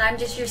 and I'm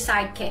just your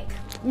sidekick.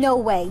 No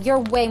way. You're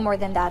way more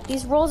than that.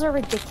 These roles are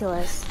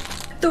ridiculous.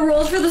 The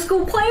roles for the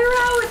school play are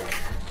out!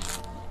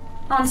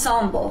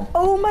 Ensemble.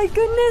 Oh my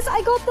goodness,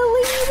 I got the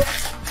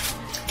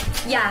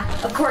lead!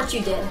 Yeah, of course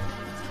you did.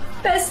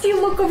 Bestie,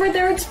 look over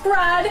there, it's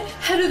Brad,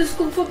 head of the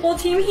school football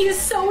team. He is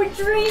so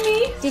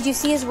dreamy. Did you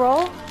see his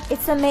role?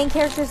 It's the main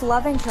character's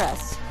love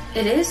interest.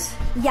 It is?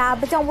 Yeah,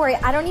 but don't worry,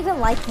 I don't even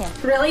like him.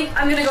 Really?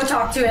 I'm gonna go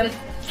talk to him.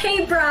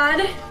 Hey,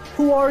 Brad.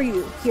 Who are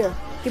you? Here,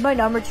 give my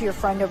number to your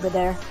friend over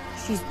there.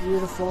 She's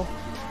beautiful.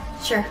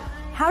 Sure.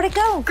 How'd it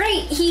go?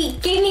 Great, he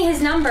gave me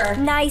his number.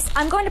 Nice,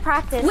 I'm going to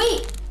practice.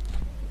 Wait!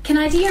 Can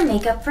I do your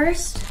makeup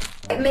first?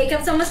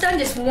 Makeup's almost done,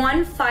 just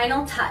one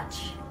final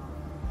touch.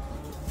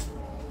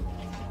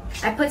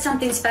 I put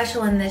something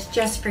special in this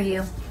just for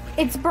you.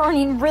 It's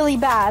burning really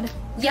bad.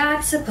 Yeah,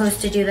 it's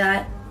supposed to do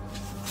that.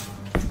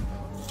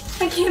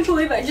 I can't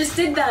believe I just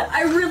did that.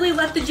 I really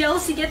let the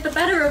jealousy get the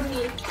better of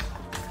me.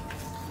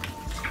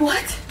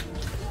 What?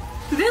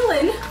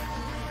 Villain?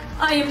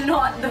 I am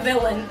not the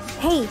villain.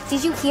 Hey,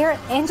 did you hear?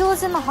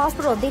 Angela's in the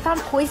hospital. They found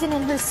poison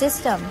in her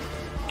system.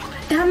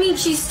 That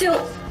means she's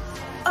still...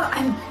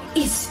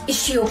 Is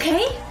she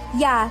okay?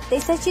 Yeah, they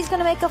said she's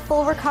gonna make a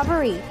full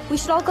recovery. We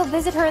should all go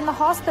visit her in the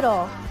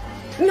hospital.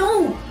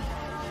 No!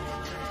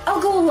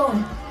 I'll go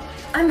alone.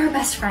 I'm her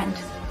best friend.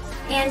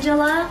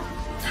 Angela,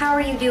 how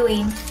are you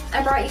doing?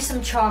 I brought you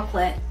some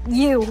chocolate.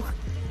 You.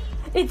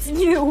 It's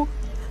you.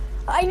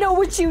 I know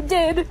what you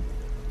did.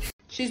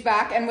 She's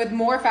back, and with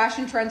more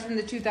fashion trends from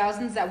the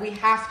 2000s that we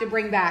have to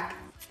bring back.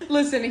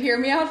 Listen, hear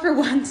me out for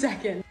 1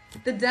 second.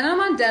 The denim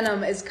on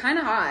denim is kind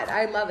of hot.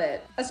 I love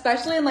it.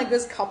 Especially in like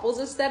this couples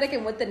aesthetic,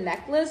 and with the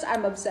necklace,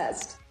 I'm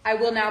obsessed. I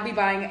will now be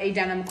buying a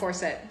denim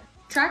corset.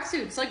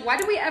 Tracksuits, like why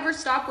do we ever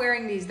stop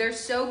wearing these? They're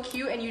so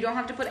cute and you don't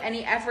have to put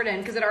any effort in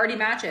because it already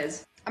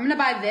matches. I'm gonna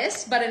buy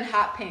this, but in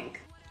hot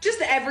pink.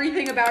 Just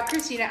everything about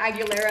Christina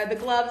Aguilera, the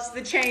gloves,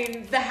 the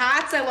chain, the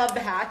hats. I love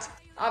the hat.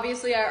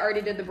 Obviously, I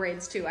already did the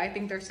braids too. I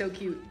think they're so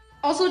cute.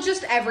 Also,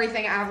 just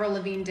everything Avril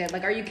Lavigne did.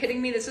 Like, are you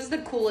kidding me? This is the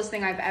coolest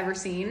thing I've ever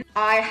seen.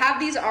 I have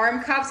these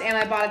arm cuffs and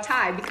I bought a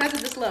tie because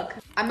of this look.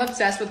 I'm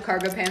obsessed with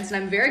cargo pants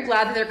and I'm very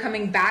glad that they're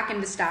coming back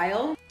into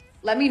style.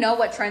 Let me know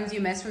what trends you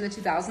missed from the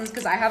 2000s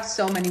because I have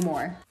so many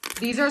more.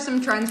 These are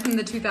some trends from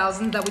the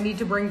 2000s that we need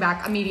to bring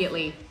back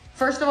immediately.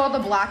 First of all, the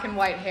black and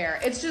white hair.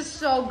 It's just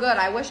so good.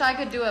 I wish I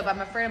could do it, but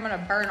I'm afraid I'm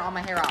gonna burn all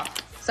my hair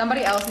off.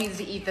 Somebody else needs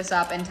to eat this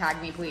up and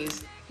tag me,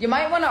 please. You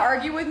might want to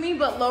argue with me,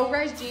 but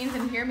low-rise jeans,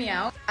 and hear me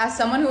out. As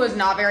someone who is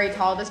not very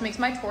tall, this makes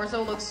my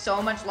torso look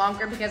so much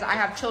longer because I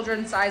have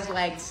children's-sized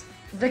legs.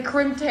 The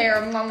crimped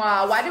hair, mwah,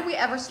 mwah. Why did we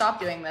ever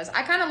stop doing this?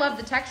 I kind of love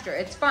the texture.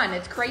 It's fun,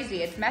 it's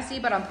crazy, it's messy,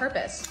 but on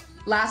purpose.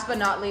 Last but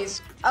not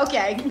least,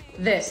 okay,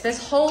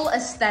 this whole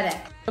aesthetic.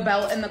 The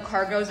belt and the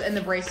cargos and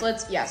the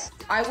bracelets, yes.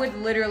 I would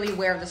literally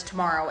wear this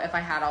tomorrow if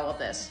I had all of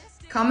this.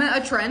 Comment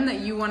a trend that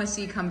you want to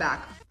see come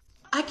back.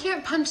 I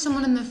can't punch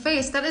someone in the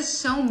face, that is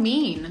so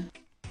mean.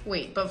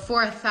 Wait, but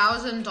for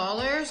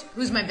 $1,000?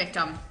 Who's my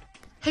victim?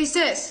 Hey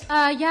sis.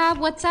 Yeah,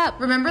 what's up?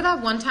 Remember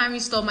that one time you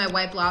stole my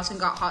white blouse and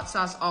got hot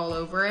sauce all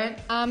over it?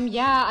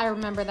 Yeah, I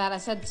remember that. I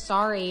said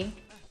sorry.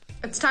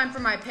 It's time for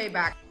my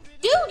payback.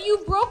 Dude, you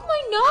broke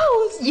my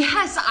nose!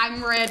 Yes,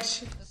 I'm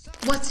rich.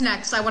 What's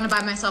next? I want to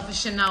buy myself a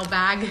Chanel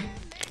bag.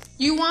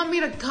 You want me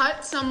to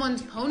cut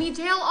someone's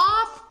ponytail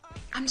off?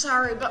 I'm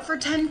sorry, but for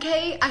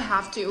 10K, I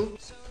have to.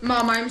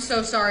 Mom, I'm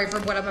so sorry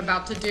for what I'm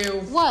about to do.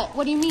 What?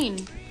 What do you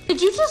mean?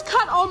 Did you just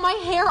cut all my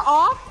hair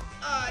off?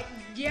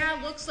 Yeah,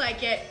 looks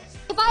like it.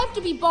 If I have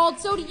to be bald,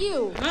 so do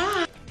you.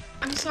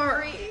 I'm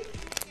sorry.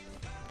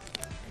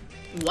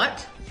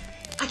 What?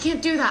 I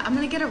can't do that. I'm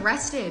gonna get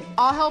arrested.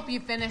 I'll help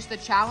you finish the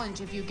challenge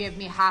if you give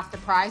me half the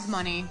prize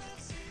money.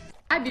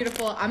 Hi,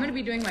 beautiful. I'm gonna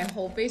be doing my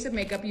whole face of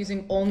makeup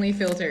using only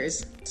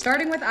filters.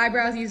 Starting with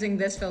eyebrows using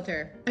this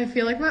filter. I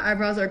feel like my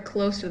eyebrows are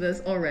close to this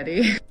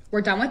already.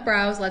 We're done with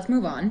brows, let's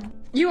move on.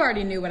 You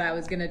already knew what I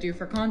was gonna do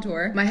for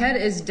contour. My head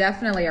is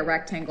definitely a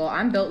rectangle.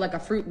 I'm built like a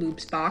Fruit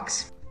Loops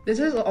box. This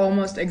is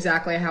almost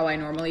exactly how I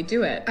normally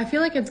do it. I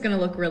feel like it's gonna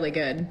look really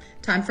good.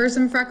 Time for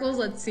some freckles,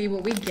 let's see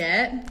what we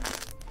get.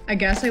 I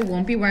guess I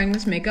won't be wearing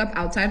this makeup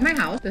outside my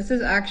house. This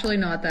is actually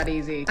not that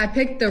easy. I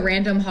picked the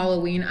random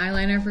Halloween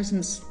eyeliner for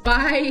some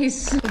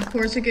spice. Of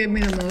course it gave me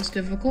the most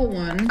difficult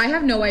one. I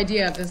have no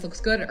idea if this looks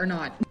good or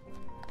not.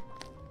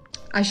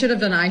 I should have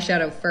done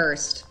eyeshadow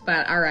first,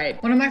 but all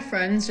right. One of my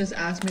friends just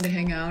asked me to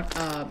hang out.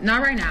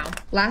 Not right now.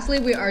 Lastly,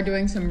 we are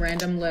doing some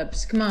random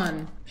lips. Come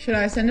on. Should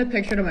I send a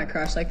picture to my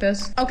crush like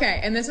this? Okay,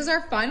 and this is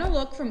our final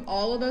look from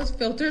all of those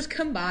filters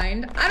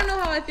combined. I don't know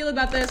how I feel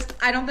about this.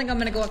 I don't think I'm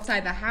gonna go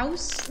outside the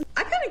house.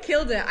 I kind of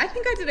killed it. I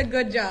think I did a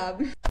good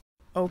job.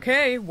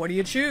 Okay, what do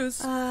you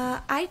choose?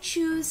 I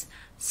choose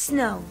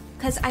snow,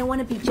 cause I want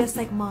to be just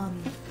like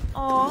mommy.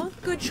 Aw,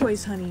 good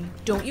choice, honey.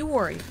 Don't you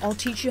worry. I'll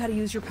teach you how to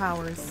use your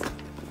powers.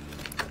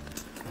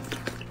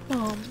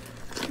 Mom,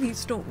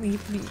 please don't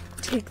leave me.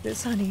 Take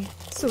this, honey,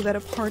 so that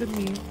a part of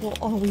me will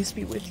always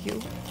be with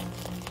you.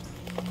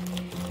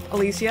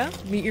 Alicia,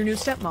 meet your new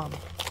stepmom,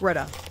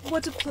 Greta.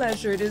 What a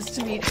pleasure it is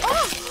to meet—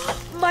 Oh!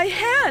 My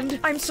hand!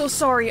 I'm so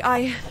sorry,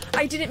 I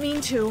didn't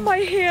mean to. My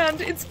hand,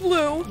 it's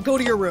blue. Go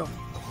to your room.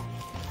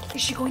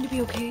 Is she going to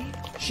be okay?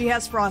 She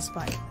has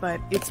frostbite,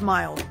 but it's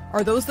mild.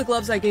 Are those the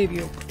gloves I gave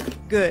you?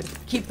 Good.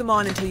 Keep them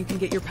on until you can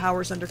get your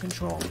powers under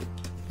control.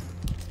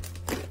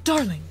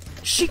 Darling,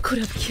 she could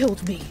have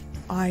killed me.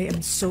 I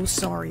am so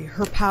sorry.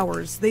 Her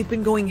powers, they've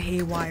been going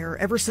haywire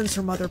ever since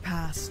her mother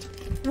passed.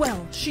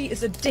 Well, she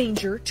is a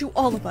danger to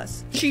all of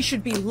us. She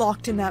should be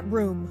locked in that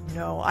room.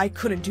 No, I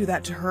couldn't do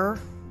that to her.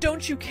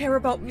 Don't you care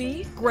about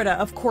me? Greta,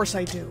 of course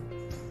I do.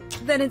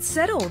 Then it's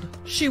settled.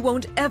 She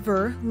won't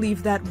ever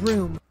leave that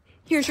room.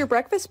 Here's your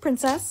breakfast,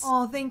 princess.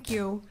 Oh, thank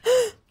you.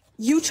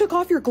 You took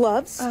off your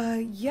gloves?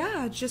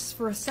 Yeah, just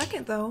for a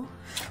second, though.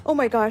 Oh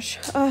my gosh.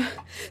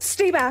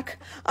 Stay back.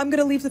 I'm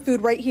gonna leave the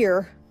food right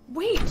here.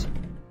 Wait.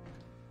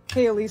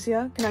 Hey,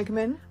 Alicia, can I come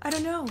in? I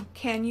don't know.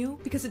 Can you?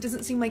 Because it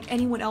doesn't seem like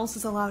anyone else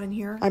is allowed in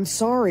here. I'm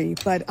sorry,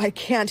 but I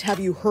can't have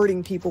you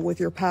hurting people with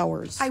your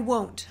powers. I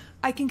won't.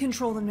 I can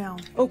control them now.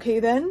 Okay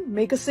then,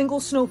 make a single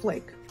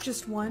snowflake.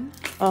 Just one?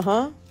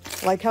 Uh-huh.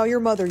 Like how your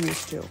mother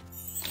used to.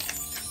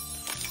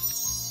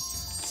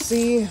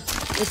 See,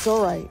 it's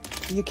alright.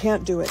 You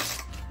can't do it.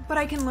 But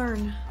I can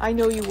learn. I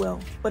know you will.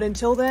 But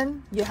until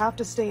then, you have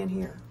to stay in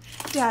here.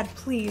 Dad,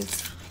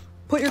 please.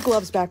 Put your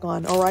gloves back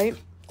on, alright?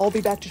 I'll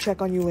be back to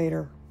check on you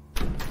later.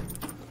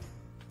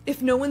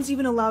 If no one's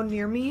even allowed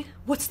near me,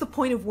 what's the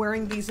point of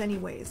wearing these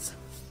anyways?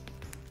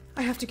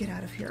 I have to get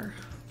out of here.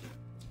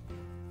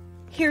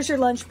 Here's your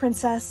lunch,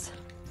 princess.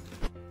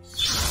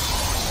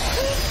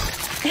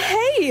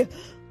 Hey!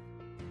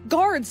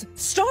 Guards,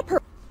 stop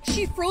her!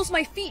 She froze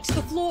my feet to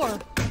the floor.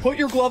 Put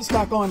your gloves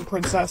back on,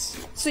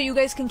 princess. So you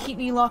guys can keep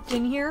me locked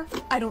in here?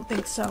 I don't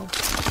think so.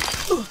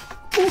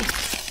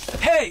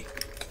 Hey!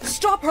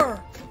 Stop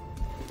her!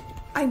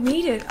 I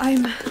made it.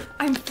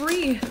 I'm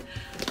free.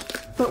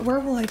 But where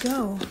will I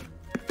go?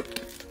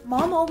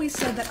 Mom always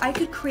said that I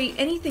could create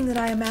anything that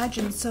I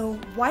imagined, so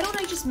why don't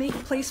I just make a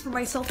place for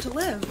myself to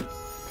live?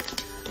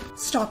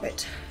 Stop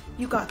it.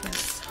 You got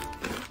this.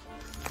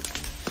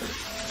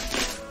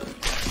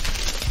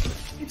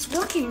 It's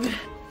working.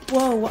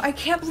 Whoa, I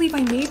can't believe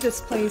I made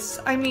this place.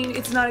 I mean,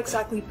 it's not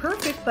exactly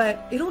perfect,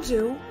 but it'll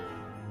do.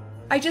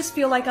 I just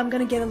feel like I'm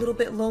gonna get a little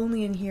bit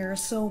lonely in here,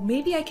 so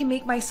maybe I can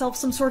make myself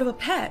some sort of a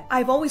pet.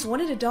 I've always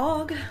wanted a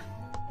dog.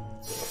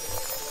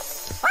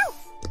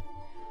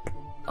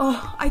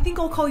 Oh, I think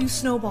I'll call you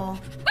Snowball.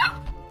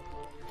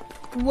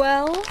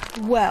 Well,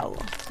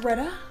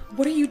 Greta,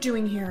 what are you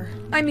doing here?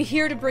 I'm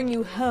here to bring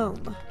you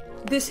home.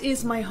 This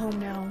is my home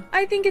now.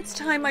 I think it's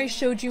time I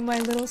showed you my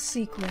little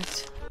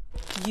secret.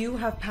 You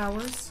have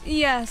powers?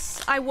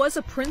 Yes, I was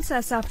a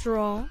princess after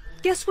all.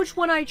 Guess which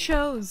one I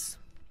chose?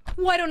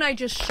 Why don't I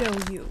just show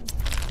you?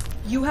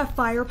 You have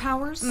fire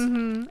powers?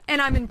 Mm-hmm.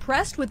 And I'm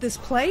impressed with this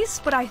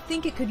place, but I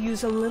think it could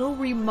use a little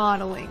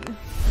remodeling.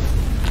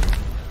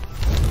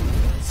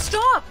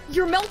 Stop!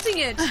 You're melting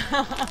it!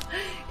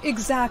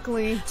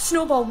 Exactly.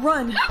 Snowball,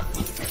 run!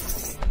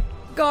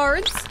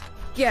 Guards,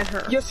 get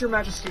her. Yes, Your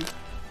Majesty.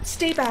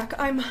 Stay back.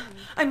 I'm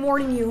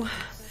warning you.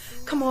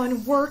 Come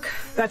on, work.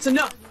 That's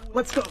enough.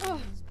 Let's go.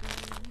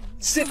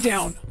 Sit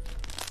down.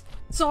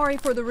 Sorry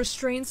for the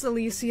restraints,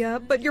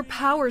 Alicia, but your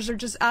powers are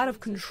just out of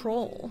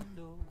control.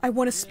 I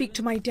want to speak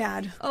to my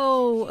dad.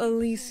 Oh,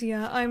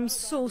 Alicia, I'm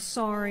so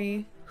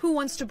sorry. Who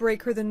wants to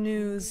break her the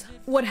news?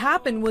 What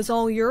happened was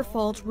all your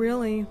fault,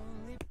 really.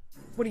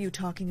 What are you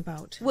talking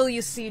about? Well,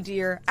 you see,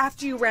 dear,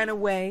 after you ran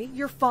away,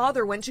 your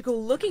father went to go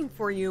looking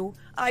for you.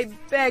 I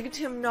begged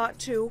him not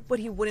to, but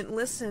he wouldn't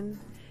listen.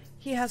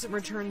 He hasn't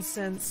returned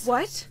since.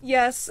 What?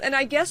 Yes, and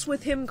I guess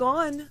with him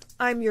gone,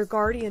 I'm your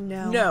guardian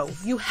now. No,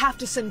 you have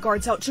to send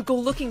guards out to go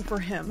looking for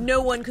him.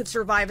 No one could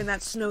survive in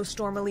that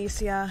snowstorm,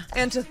 Alicia.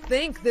 And to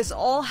think this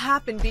all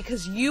happened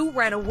because you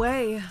ran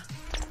away.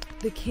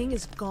 The king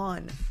is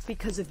gone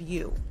because of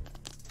you.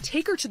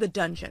 Take her to the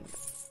dungeon.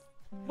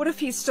 What if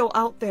he's still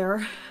out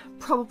there?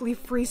 Probably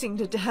freezing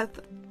to death.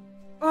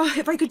 Oh,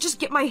 if I could just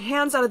get my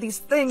hands out of these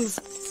things.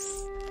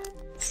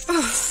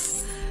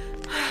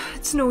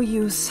 It's no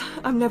use.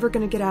 I'm never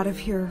gonna get out of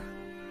here.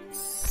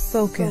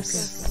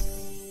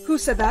 Focus. Who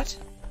said that?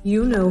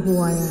 You know who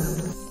I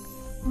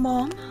am.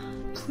 Mom,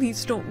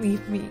 please don't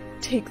leave me.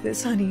 Take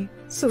this, honey,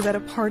 so that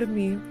a part of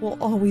me will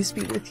always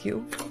be with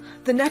you.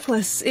 The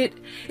necklace, it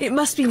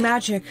must be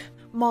magic.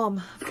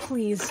 Mom,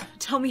 please,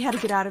 tell me how to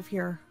get out of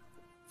here.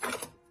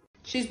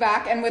 She's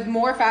back, and with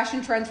more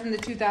fashion trends from the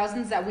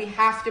 2000s that we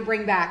have to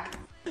bring back.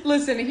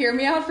 Listen, hear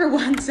me out for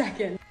 1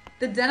 second.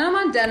 The denim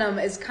on denim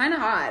is kind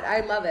of hot. I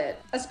love it.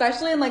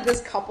 Especially in like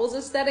this couples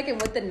aesthetic,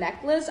 and with the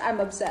necklace,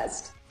 I'm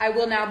obsessed. I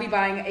will now be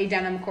buying a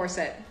denim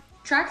corset.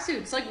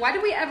 Tracksuits, like why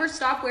do we ever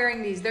stop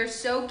wearing these? They're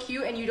so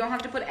cute and you don't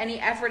have to put any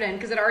effort in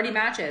because it already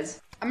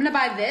matches. I'm gonna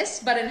buy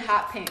this, but in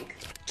hot pink.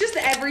 Just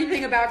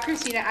everything about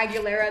Christina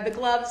Aguilera, the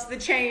gloves, the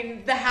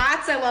chain, the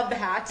hats. I love the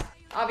hat.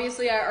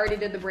 Obviously, I already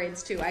did the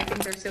braids too. I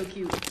think they're so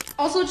cute.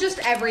 Also, just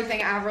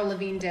everything Avril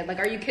Lavigne did. Like,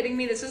 are you kidding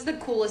me? This is the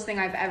coolest thing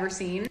I've ever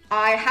seen.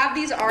 I have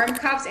these arm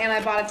cuffs and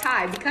I bought a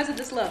tie because of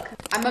this look.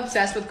 I'm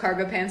obsessed with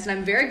cargo pants and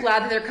I'm very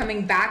glad that they're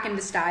coming back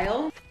into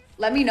style.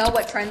 Let me know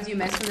what trends you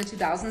missed from the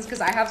 2000s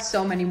because I have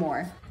so many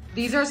more.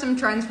 These are some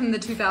trends from the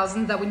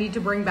 2000s that we need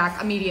to bring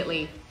back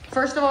immediately.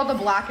 First of all, the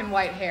black and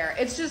white hair.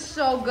 It's just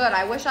so good.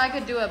 I wish I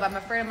could do it, but I'm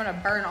afraid I'm gonna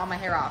burn all my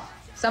hair off.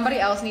 Somebody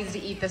else needs to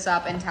eat this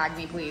up and tag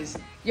me, please.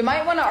 You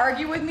might want to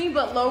argue with me,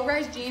 but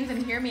low-rise jeans,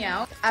 and hear me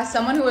out. As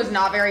someone who is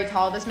not very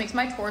tall, this makes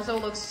my torso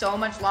look so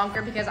much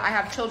longer because I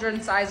have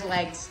children's-sized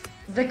legs.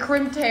 The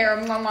crimped hair,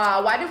 mwah,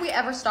 mwah. Why did we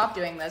ever stop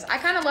doing this? I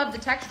kind of love the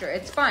texture.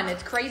 It's fun,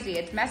 it's crazy,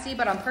 it's messy,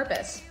 but on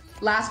purpose.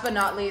 Last but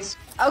not least,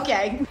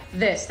 okay,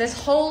 this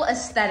whole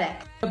aesthetic.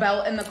 The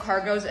belt and the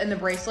cargos and the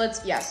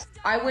bracelets, yes.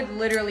 I would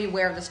literally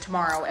wear this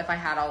tomorrow if I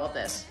had all of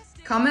this.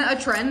 Comment a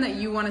trend that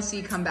you want to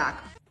see come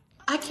back.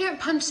 I can't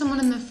punch someone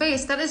in the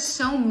face. That is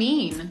so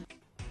mean.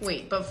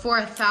 Wait, but for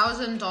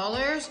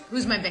 $1,000?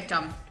 Who's my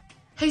victim?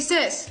 Hey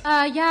sis.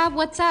 Yeah,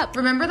 what's up?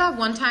 Remember that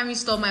one time you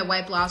stole my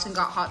white blouse and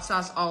got hot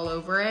sauce all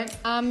over it?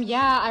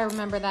 Yeah, I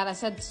remember that. I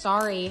said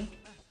sorry.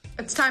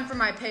 It's time for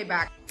my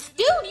payback.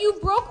 Dude, you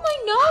broke my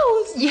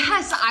nose!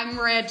 Yes, I'm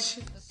rich.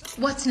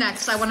 What's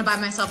next? I want to buy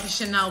myself a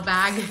Chanel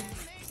bag.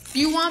 Do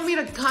you want me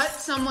to cut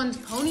someone's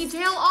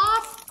ponytail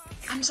off?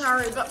 I'm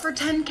sorry, but for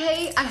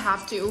 10K, I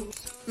have to.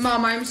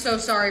 Mom, I'm so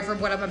sorry for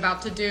what I'm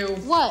about to do.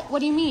 What? What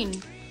do you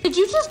mean? Did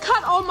you just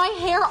cut all my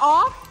hair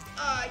off?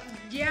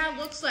 Yeah,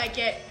 looks like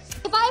it.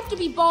 If I have to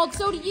be bald,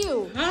 so do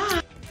you.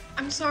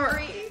 I'm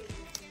sorry.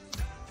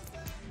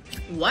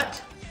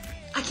 What?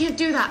 I can't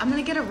do that. I'm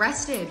gonna get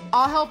arrested.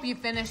 I'll help you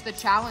finish the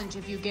challenge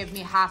if you give me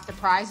half the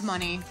prize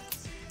money.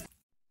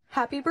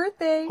 Happy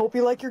birthday! Hope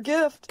you like your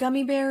gift.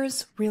 Gummy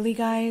bears? Really,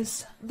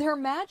 guys? They're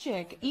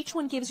magic. Each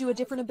one gives you a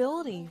different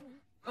ability.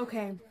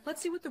 Okay,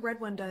 let's see what the red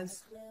one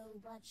does.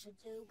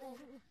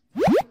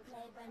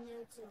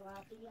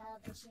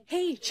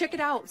 Hey, check it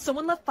out.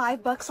 Someone left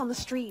 $5 on the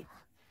street.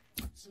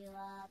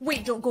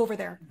 Wait, don't go over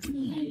there.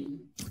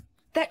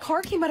 That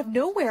car came out of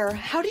nowhere.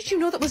 How did you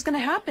know that was gonna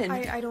happen?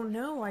 I don't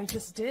know. I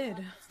just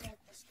did.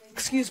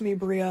 Excuse me,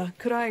 Bria.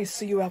 Could I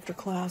see you after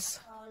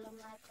class?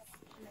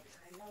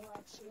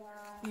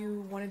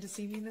 You wanted to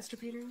see me, Mr.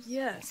 Peters?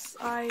 Yes,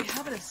 I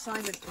have an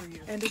assignment for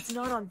you. And it's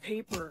not on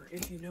paper,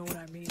 if you know what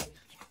I mean.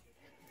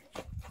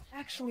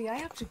 Actually, I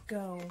have to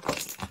go.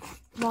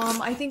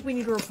 Mom, I think we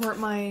need to report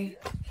my...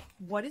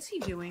 What is he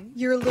doing?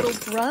 Your little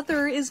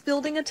brother is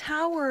building a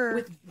tower.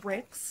 With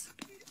bricks?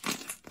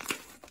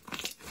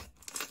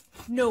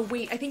 No,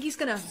 wait, I think he's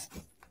gonna...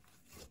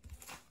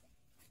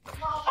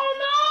 Oh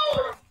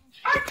no!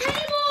 Our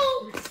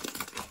table!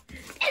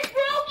 It's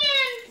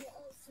broken!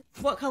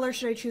 What color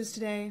should I choose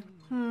today?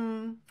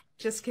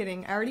 Just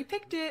kidding. I already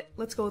picked it.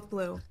 Let's go with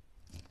blue.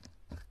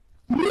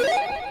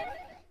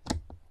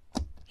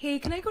 Hey,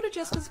 can I go to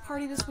Jessica's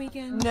party this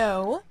weekend?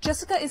 No.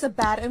 Jessica is a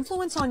bad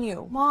influence on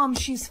you. Mom,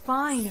 she's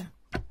fine.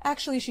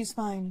 Actually, she's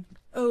fine.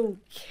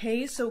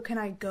 Okay, so can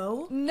I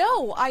go?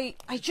 No, I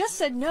just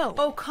said no.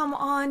 Oh, come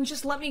on.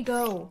 Just let me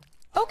go.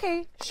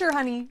 Okay, sure,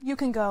 honey. You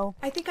can go.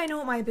 I think I know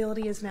what my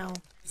ability is now.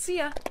 See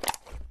ya.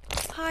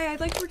 Hi, I'd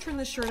like to return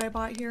the shirt I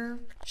bought here.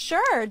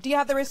 Sure. Do you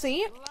have the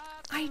receipt?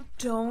 I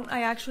don't.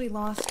 I actually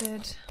lost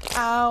it.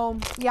 Oh,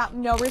 yeah,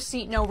 no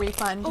receipt, no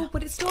refund. Oh,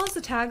 but it still has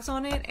the tags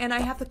on it, and I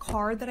have the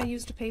card that I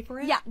used to pay for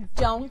it. Yeah,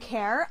 don't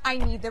care. I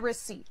need the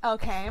receipt,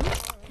 okay?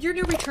 Your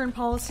new return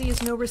policy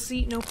is no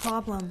receipt, no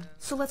problem.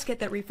 So let's get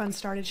that refund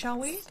started, shall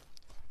we?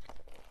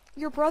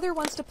 Your brother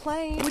wants to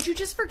play. Would you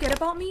just forget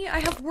about me?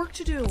 I have work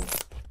to do.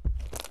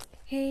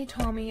 Hey,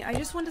 Tommy, I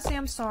just wanted to say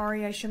I'm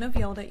sorry. I shouldn't have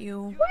yelled at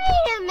you.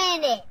 Wait a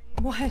minute!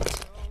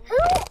 What? Who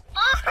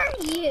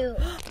are you?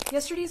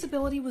 Yesterday's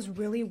ability was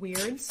really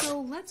weird, so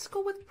let's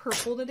go with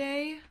purple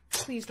today.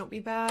 Please don't be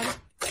bad.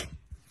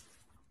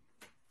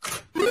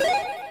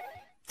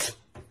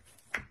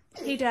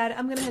 Hey, Dad,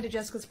 I'm gonna head to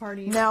Jessica's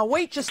party. Now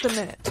wait just a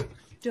minute.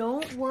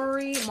 Don't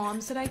worry, Mom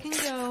said I can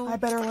go. I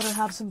better let her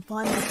have some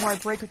fun before I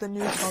break her the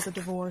news about the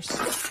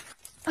divorce.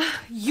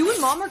 You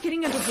and Mom are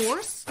getting a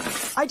divorce?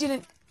 I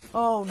didn't...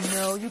 Oh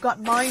no, you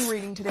got mind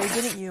reading today,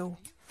 didn't you?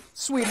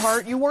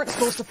 Sweetheart, you weren't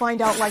supposed to find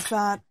out like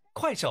that.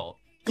 快手，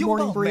 Good 拥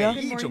morning, 抱 Bria.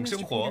 每一种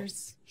生活。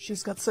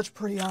 She's got such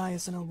pretty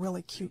eyes and a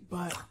really cute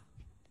butt.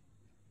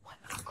 What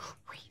a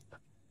creep.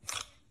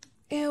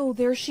 Ew,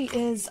 there she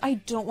is. I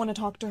don't want to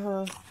talk to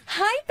her.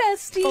 Hi,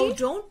 bestie. Oh,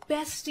 don't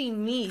bestie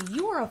me.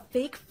 You are a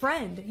fake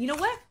friend. You know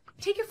what?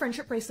 Take your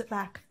friendship bracelet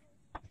back.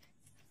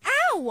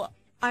 Ow!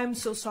 I'm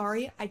so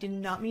sorry. I did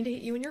not mean to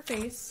hit you in your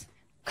face.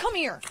 Come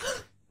here.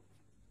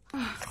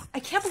 I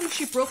can't believe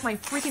she broke my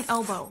freaking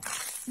elbow.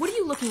 What are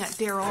you looking at,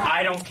 Daryl?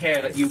 I don't care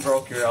that you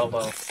broke your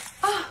elbow.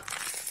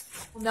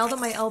 Well, now that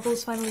my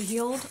elbow's finally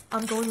healed,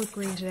 I'm going with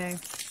green today.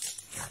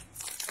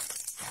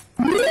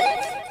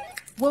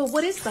 Whoa,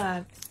 what is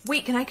that?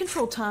 Wait, can I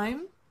control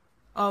time?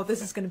 Oh,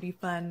 this is gonna be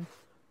fun.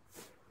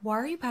 Why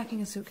are you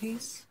packing a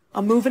suitcase?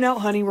 I'm moving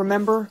out, honey,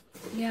 remember?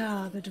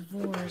 Yeah, the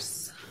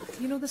divorce.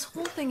 You know, this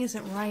whole thing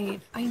isn't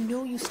right. I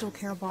know you still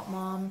care about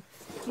Mom.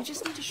 You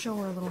just need to show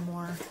her a little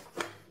more.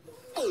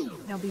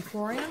 Now,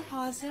 before I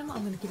unpause him,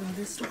 I'm gonna give him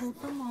this to hold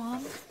for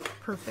Mom.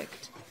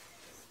 Perfect.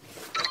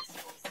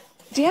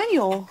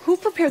 Daniel, who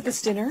prepared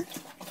this dinner?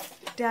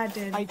 Dad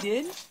did. I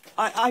did?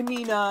 I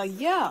mean,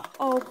 yeah.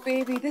 Oh,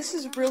 baby, this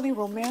is really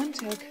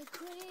romantic.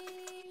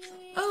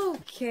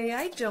 Okay,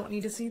 I don't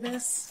need to see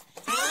this.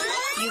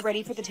 You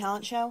ready for the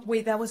talent show?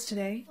 Wait, that was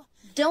today?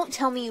 Don't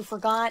tell me you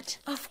forgot.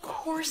 Of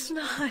course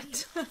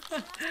not.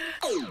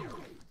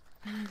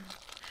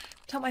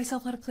 Taught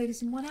myself how to play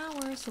this in 1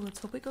 hour, so let's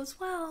hope it goes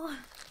well.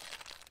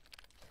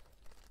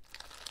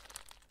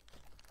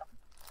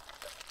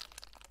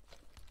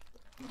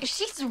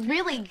 She's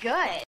really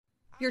good.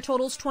 Your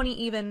total's 20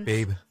 even.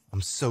 Babe,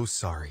 I'm so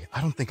sorry.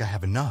 I don't think I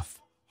have enough.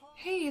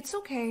 Hey, it's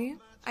okay.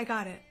 I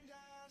got it.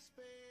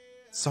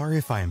 Sorry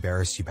if I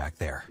embarrassed you back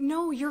there.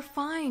 No, you're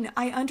fine.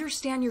 I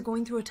understand you're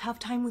going through a tough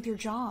time with your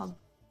job.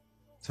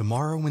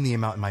 Tomorrow, when the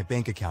amount in my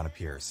bank account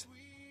appears,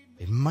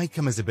 it might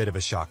come as a bit of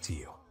a shock to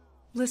you.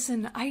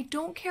 Listen, I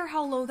don't care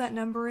how low that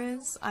number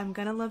is. I'm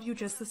gonna love you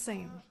just the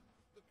same.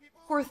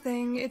 Poor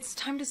thing, it's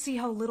time to see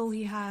how little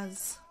he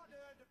has.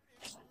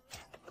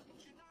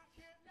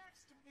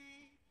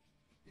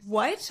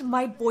 What?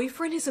 My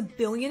boyfriend is a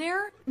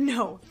billionaire?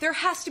 No, there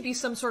has to be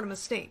some sort of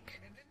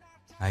mistake.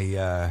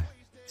 I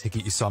take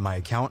it you saw my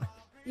account?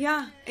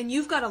 Yeah, and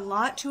you've got a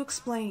lot to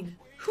explain.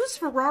 Whose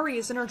Ferrari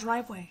is in our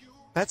driveway?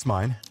 That's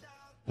mine.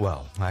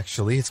 Well,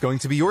 actually, it's going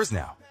to be yours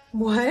now.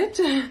 What?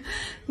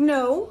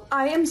 No,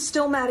 I am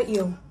still mad at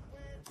you.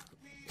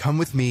 Come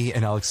with me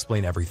and I'll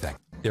explain everything.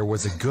 There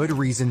was a good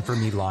reason for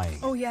me lying.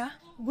 Oh yeah?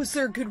 Was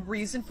there a good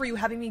reason for you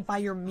having me buy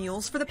your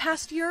meals for the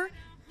past year?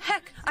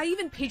 Heck, I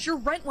even paid your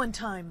rent one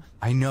time.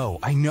 I know.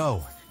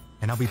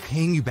 And I'll be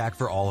paying you back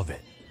for all of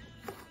it.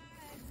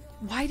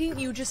 Why didn't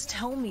you just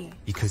tell me?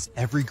 Because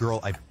every girl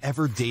I've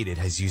ever dated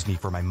has used me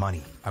for my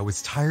money. I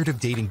was tired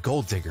of dating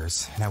gold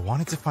diggers, and I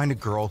wanted to find a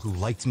girl who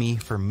liked me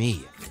for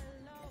me.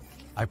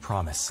 I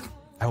promise,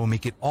 I will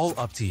make it all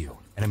up to you,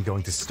 and I'm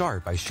going to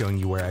start by showing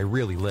you where I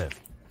really live.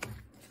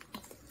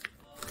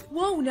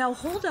 Whoa, now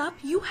hold up.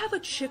 You have a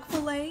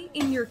Chick-fil-A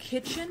in your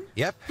kitchen?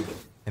 Yep,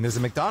 and there's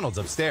a McDonald's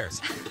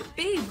upstairs.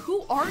 Babe,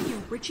 who are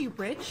you, Richie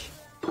Rich?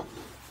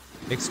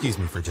 Excuse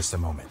me for just a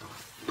moment.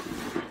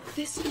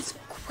 This is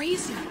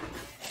crazy.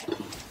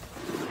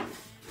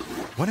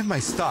 One of my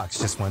stocks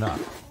just went up.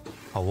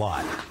 A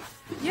lot.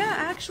 Yeah,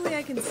 actually,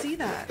 I can see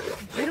that.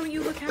 Why don't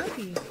you look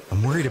happy?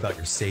 I'm worried about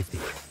your safety.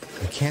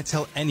 You can't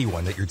tell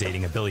anyone that you're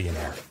dating a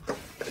billionaire.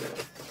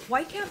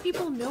 Why can't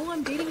people know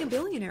I'm dating a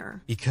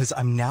billionaire? Because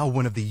I'm now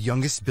one of the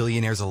youngest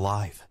billionaires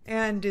alive.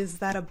 And is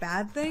that a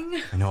bad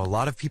thing? I know a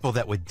lot of people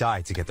that would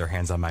die to get their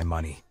hands on my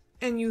money.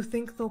 And you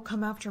think they'll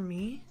come after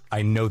me?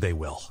 I know they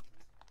will.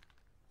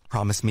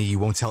 Promise me you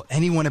won't tell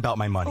anyone about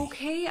my money.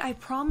 Okay, I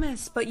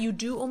promise, but you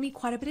do owe me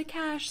quite a bit of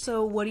cash,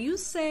 so what do you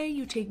say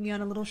you take me on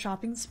a little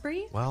shopping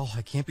spree? Well,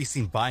 I can't be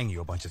seen buying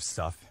you a bunch of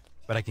stuff,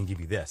 but I can give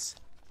you this.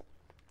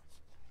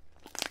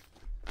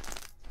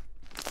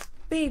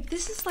 Babe,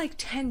 this is like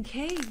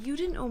 10K. You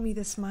didn't owe me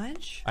this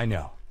much. I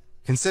know.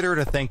 Consider it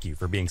a thank you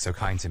for being so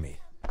kind to me.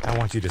 I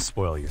want you to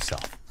spoil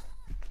yourself.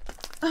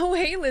 Oh,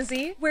 hey,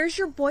 Lizzie. Where's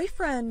your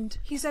boyfriend?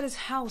 He's at his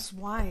house.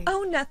 Why?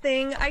 Oh,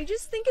 nothing. I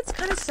just think it's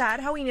kind of sad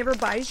how he never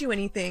buys you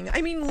anything.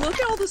 I mean, look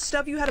at all the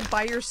stuff you had to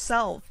buy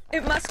yourself.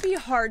 It must be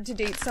hard to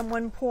date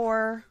someone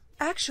poor.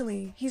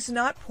 Actually, he's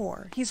not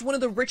poor. He's one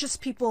of the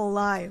richest people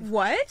alive.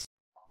 What?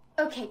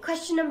 Okay,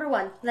 question number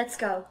 1. Let's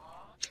go.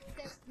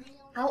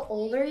 How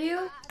old are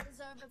you?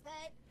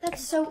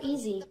 That's so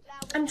easy.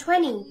 I'm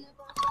 20.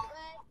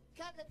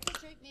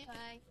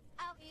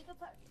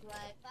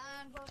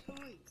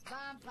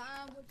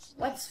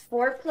 What's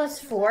 4 plus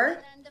 4?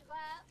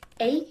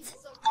 8?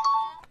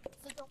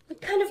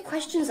 What kind of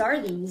questions are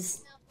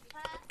these?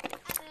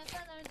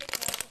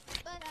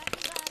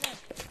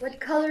 What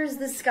color is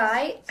the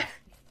sky?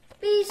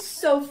 Be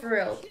so for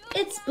real.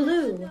 It's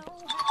blue.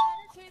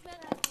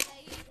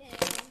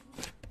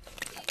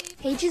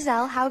 Hey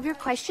Giselle, how have your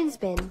questions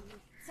been?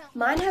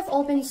 Mine have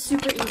all been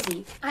super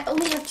easy. I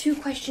only have 2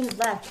 questions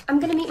left. I'm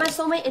gonna meet my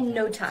soulmate in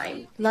no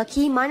time.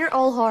 Lucky, mine are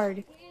all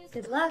hard.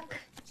 Good luck.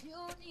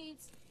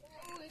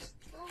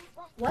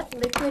 What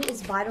liquid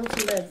is vital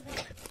to live?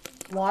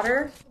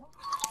 Water?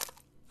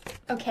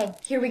 Okay,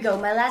 here we go.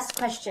 My last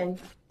question.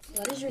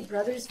 What is your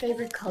brother's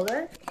favorite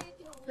color?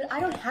 But I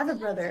don't have a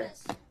brother.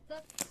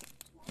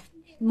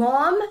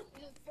 Mom?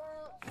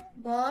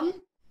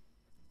 Mom?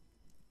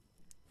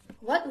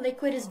 What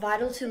liquid is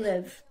vital to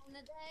live?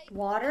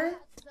 Water?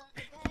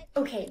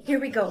 Okay, here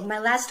we go. My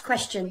last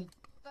question.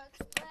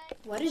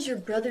 What is your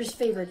brother's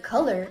favorite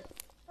color?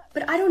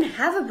 But I don't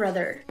have a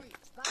brother.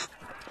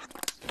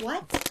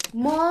 What?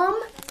 Mom?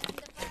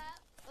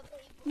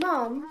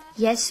 Mom?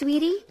 Yes,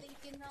 sweetie?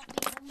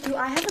 Do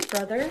I have a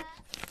brother?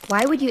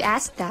 Why would you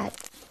ask that?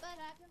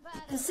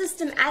 The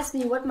system asked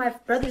me what my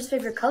brother's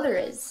favorite color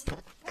is.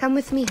 Come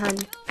with me, hun.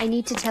 I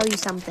need to tell you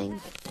something.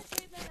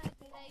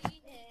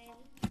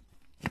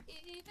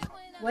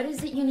 What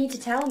is it you need to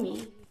tell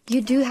me?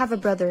 You do have a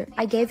brother.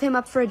 I gave him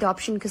up for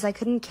adoption because I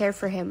couldn't care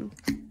for him.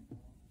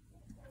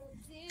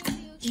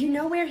 Do you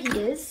know where he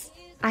is?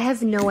 I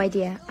have no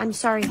idea. I'm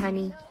sorry,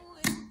 honey.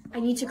 I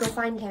need to go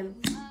find him.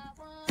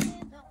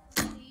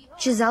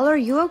 Giselle, are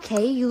you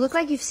okay? You look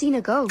like you've seen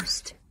a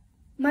ghost.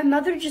 My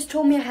mother just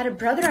told me I had a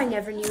brother I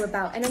never knew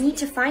about, and I need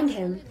to find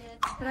him.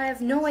 But I have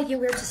no idea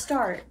where to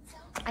start.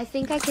 I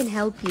think I can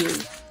help you.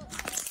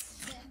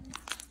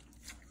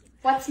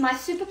 What's my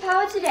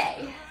superpower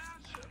today?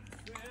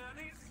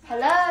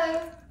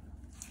 Hello?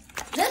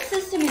 This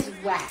system is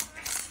whack.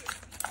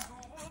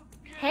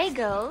 Hey,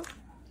 girl.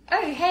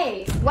 Oh,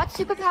 hey. What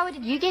superpower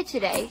did you get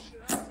today?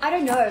 I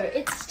don't know.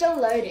 It's still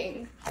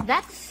loading.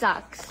 That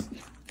sucks.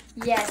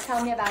 Yeah,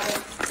 tell me about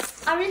it.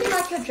 I really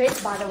like your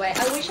dress, by the way.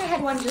 I wish I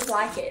had one just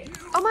like it.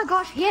 Oh my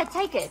gosh, here,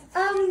 take it.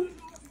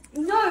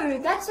 No,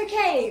 that's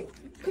okay.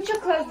 Put your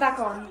clothes back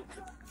on.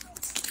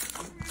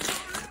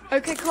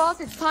 Okay, class,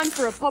 it's time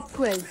for a pop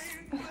quiz.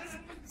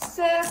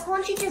 Sir,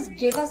 can't you just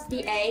give us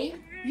the A?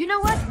 You know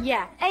what?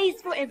 Yeah, A's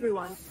for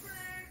everyone.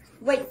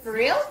 Wait, for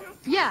real?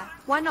 Yeah,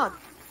 why not?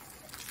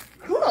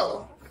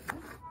 Cool.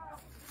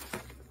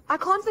 I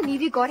can't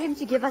believe you got him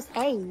to give us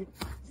A.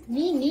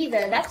 Me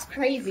neither, that's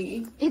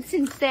crazy. It's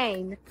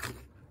insane.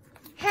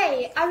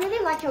 Hey, I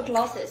really like your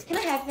glasses. Can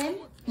I have them?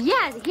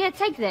 Yeah, here,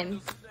 take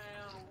them.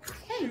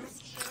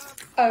 Thanks.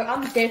 Oh,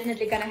 I'm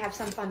definitely gonna have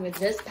some fun with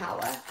this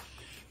power.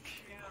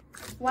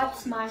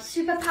 What's my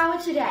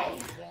superpower today?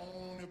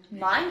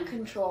 Mind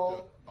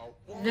control.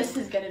 This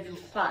is gonna be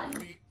fun.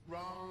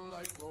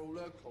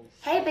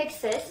 Hey, big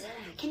sis.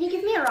 Can you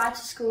give me a ride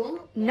to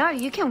school? No,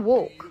 you can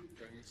walk.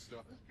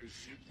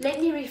 Let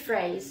me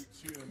rephrase.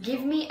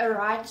 Give me a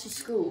ride to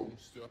school.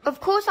 Of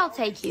course I'll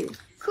take you.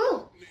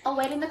 Cool. I'll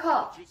wait in the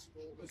car.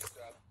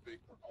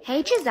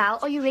 Hey, Giselle,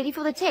 are you ready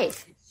for the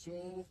test?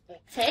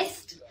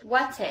 Test?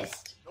 What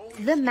test?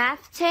 The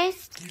math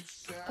test?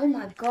 Oh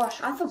my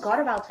gosh, I forgot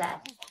about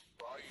that.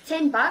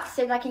 $10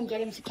 says I can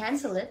get him to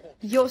cancel it.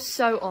 You're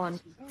so on.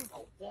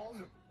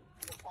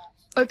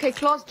 Okay,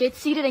 class, get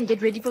seated and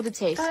get ready for the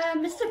test.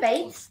 Mr.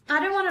 Bates, I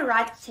don't want to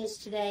write the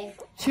test today.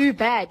 Too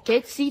bad.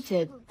 Get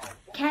seated.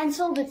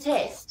 Cancel the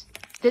test.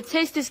 The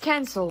test is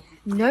cancelled.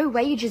 No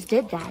way you just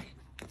did that.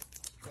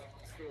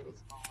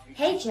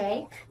 Hey,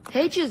 Jake.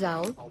 Hey,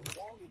 Giselle.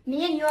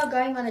 Me and you are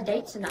going on a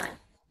date tonight.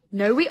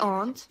 No, we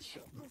aren't.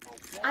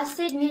 I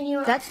said me and you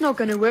are... That's not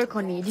gonna work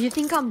on me. Do you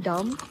think I'm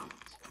dumb?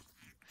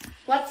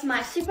 What's my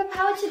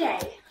superpower today?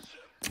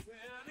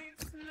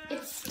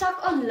 It's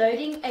stuck on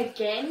loading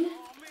again.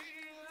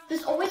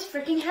 This always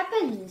freaking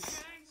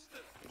happens.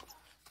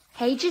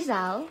 Hey,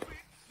 Giselle.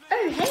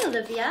 Oh, hey,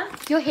 Olivia.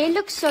 Your hair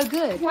looks so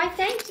good. Why,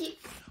 thank you.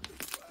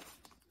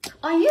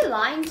 Are you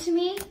lying to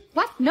me?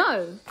 What?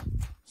 No.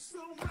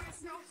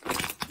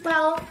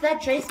 Well,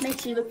 that dress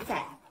makes you look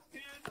fat.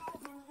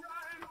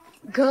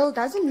 Girl,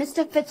 doesn't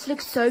Mr. Fitz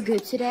look so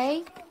good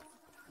today?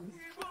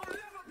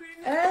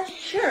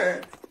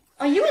 Sure.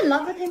 Are you in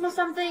love with him or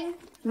something?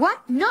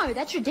 What? No,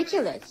 that's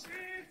ridiculous.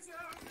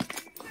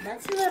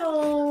 That's a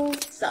little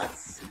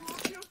sus.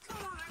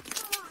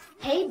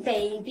 Hey,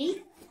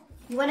 baby.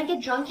 You want to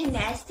get drunk and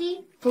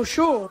nasty? For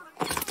sure.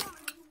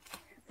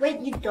 Wait,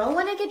 you don't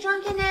want to get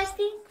drunk and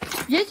nasty?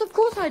 Yes, of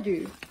course I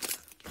do.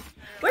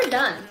 We're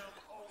done.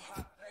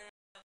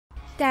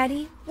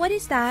 Daddy, what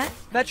is that?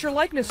 That's your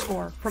likeness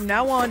score. From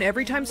now on,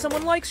 every time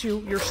someone likes you,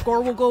 your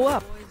score will go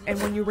up.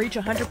 And when you reach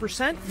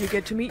 100%, you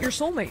get to meet your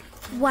soulmate.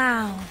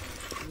 Wow.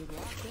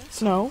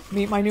 Snow,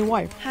 meet my new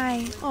wife.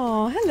 Hi.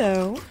 Aw,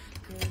 hello.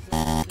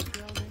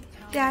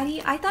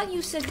 Daddy, I thought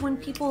you said when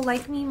people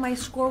like me, my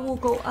score will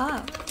go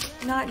up,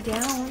 not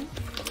down.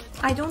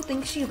 I don't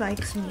think she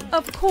likes me.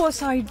 Of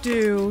course I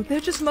do. There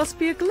just must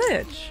be a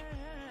glitch.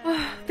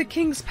 The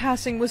king's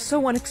passing was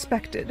so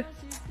unexpected.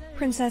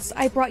 Princess,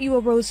 I brought you a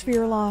rose for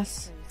your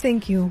loss.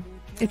 Thank you.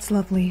 It's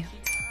lovely.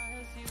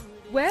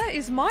 Where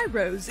is my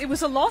rose? It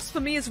was a loss for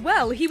me as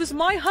well. He was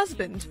my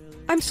husband.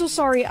 I'm so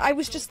sorry. I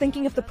was just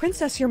thinking of the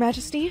princess, Your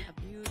Majesty.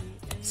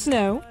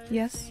 Snow?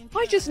 Yes?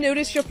 I just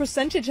noticed your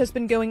percentage has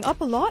been going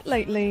up a lot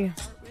lately.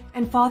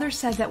 And Father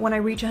said that when I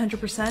reach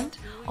 100%,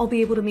 I'll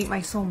be able to meet my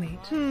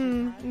soulmate.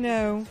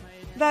 No.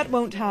 That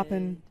won't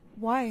happen.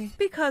 Why?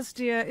 Because,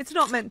 dear, it's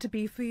not meant to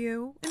be for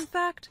you. In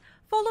fact,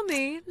 follow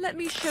me. Let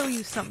me show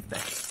you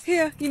something.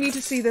 Here, you need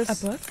to see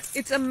this. A book?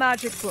 It's a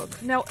magic book.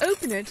 Now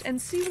open it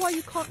and see why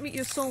you can't meet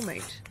your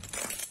soulmate.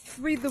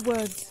 Read the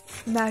words.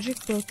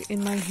 Magic book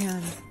in my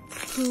hand.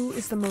 Who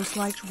is the most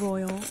liked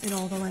royal in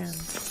all the land?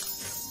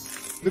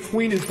 The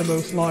queen is the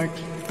most liked.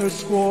 Her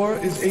score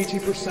is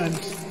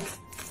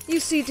 80%. You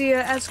see, dear,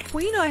 as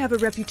queen I have a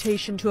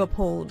reputation to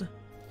uphold.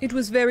 It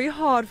was very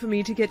hard for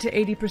me to get to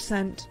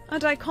 80%,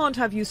 and I can't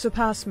have you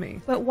surpass me.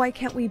 But why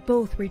can't we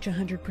both reach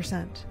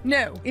 100%?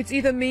 No, it's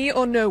either me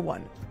or no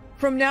one.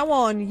 From now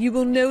on, you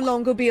will no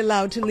longer be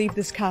allowed to leave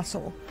this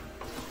castle.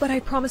 But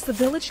I promised the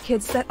village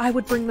kids that I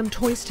would bring them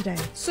toys today.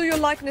 So your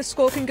likeness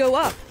score can go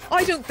up.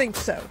 I don't think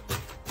so.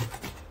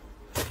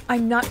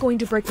 I'm not going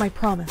to break my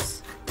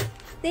promise.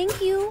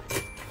 Thank you.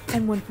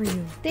 And one for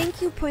you. Thank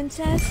you,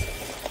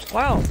 Princess.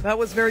 Wow, that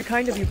was very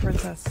kind of you,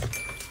 Princess.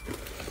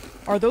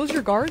 Are those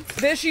your guards?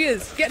 There she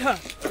is. Get her.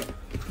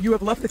 You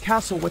have left the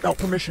castle without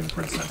permission,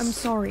 Princess. I'm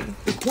sorry.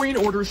 The queen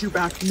orders you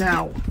back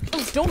now.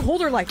 Oh, don't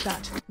hold her like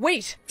that.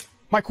 Wait.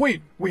 My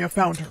queen, we have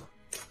found her.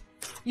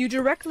 You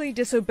directly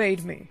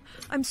disobeyed me.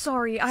 I'm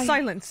sorry,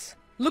 Silence.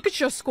 Look at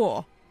your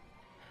score.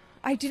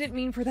 I didn't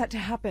mean for that to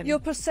happen. Your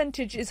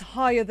percentage is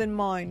higher than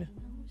mine.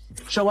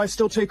 Shall I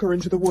still take her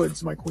into the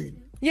woods, my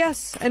queen?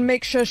 Yes, and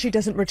make sure she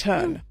doesn't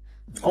return.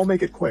 I'll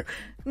make it quick.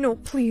 No,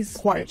 please.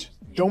 Quiet.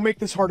 Don't make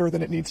this harder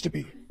than it needs to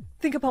be.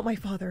 Think about my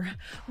father.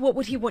 What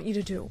would he want you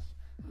to do?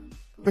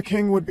 The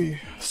king would be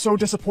so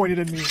disappointed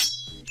in me.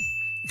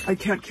 I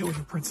can't kill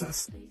you,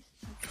 Princess.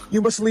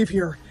 You must leave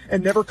here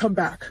and never come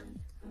back.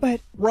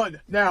 But...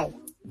 Run, now!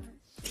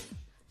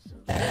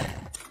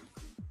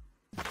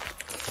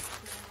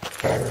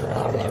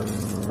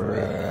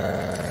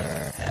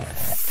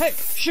 Hey,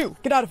 Shu,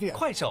 get out of here.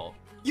 快手，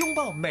拥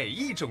抱每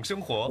一种生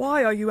活。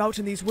 Why are you out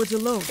in these woods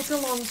alone? It's a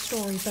long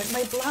story, but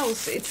my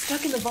blouse, it's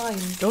stuck in the vine.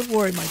 Don't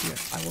worry, my dear.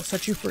 I will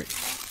set you free.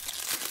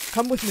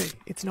 Come with me.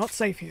 It's not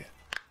safe here.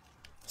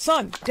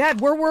 Son,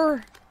 Dad, where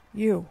were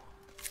you?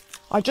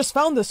 I just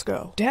found this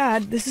girl.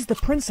 Dad, this is the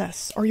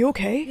princess. Are you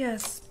okay?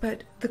 Yes,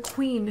 but the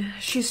queen,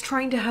 she's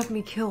trying to have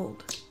me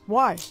killed.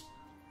 Why?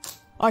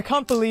 I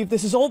can't believe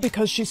this is all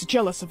because she's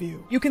jealous of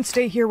you. You can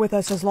stay here with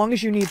us as long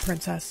as you need,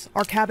 Princess.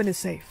 Our cabin is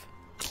safe.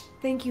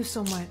 Thank you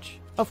so much.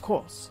 Of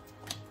course.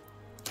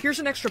 Here's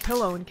an extra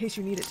pillow in case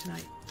you need it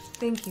tonight.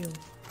 Thank you.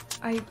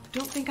 I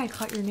don't think I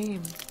caught your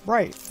name.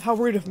 Right. How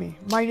rude of me.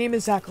 My name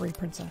is Zachary,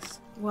 Princess.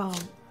 Well,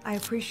 I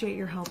appreciate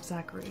your help,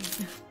 Zachary.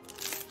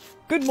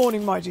 Good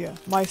morning, my dear.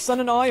 My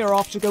son and I are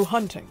off to go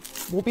hunting.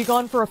 We'll be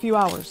gone for a few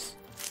hours.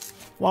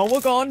 While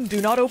we're gone,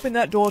 do not open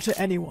that door to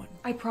anyone.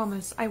 I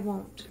promise, I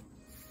won't.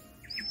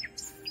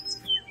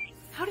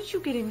 How did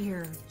you get in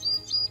here?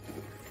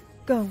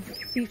 Go.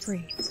 Be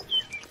free.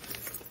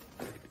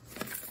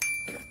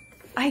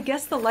 I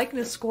guess the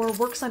likeness score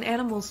works on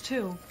animals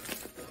too.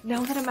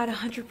 Now that I'm at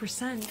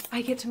 100%,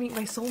 I get to meet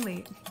my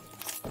soulmate.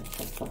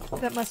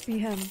 That must be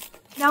him.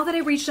 Now that I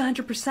reached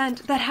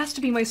 100%, that has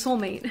to be my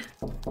soulmate.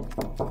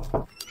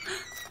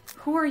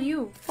 Who are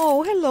you?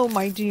 Oh, hello,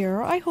 my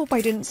dear. I hope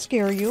I didn't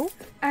scare you.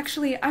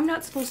 Actually, I'm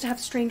not supposed to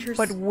have strangers.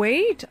 But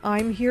wait,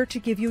 I'm here to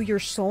give you your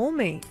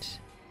soulmate.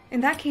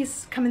 In that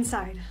case, come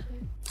inside.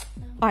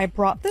 I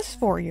brought this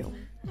for you.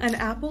 An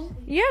apple?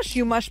 Yes,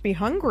 you must be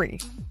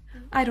hungry.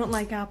 I don't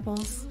like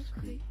apples.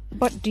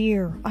 But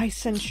dear, I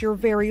sense you're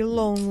very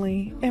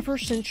lonely ever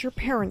since your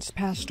parents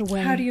passed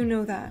away. How do you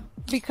know that?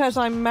 Because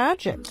I'm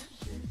magic.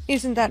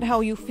 Isn't that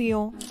how you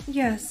feel?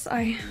 Yes,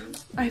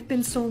 I've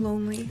been so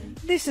lonely.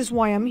 This is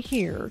why I'm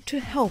here, to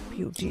help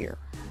you, dear.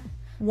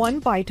 One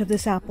bite of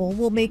this apple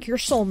will make your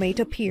soulmate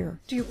appear.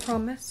 Do you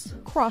promise?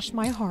 Cross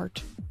my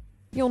heart.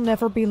 You'll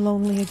never be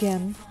lonely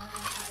again.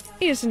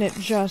 Isn't it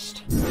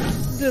just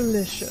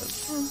delicious?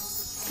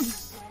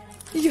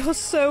 You're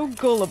so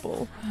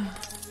gullible.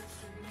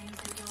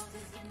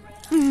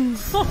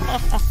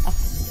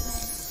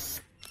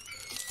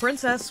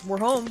 Princess, we're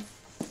home.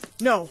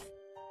 No.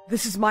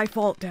 This is my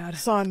fault, Dad.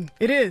 Son,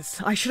 it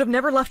is. I should have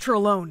never left her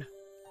alone.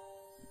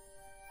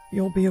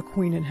 You'll be a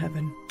queen in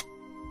heaven.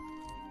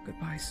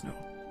 Goodbye, Snow.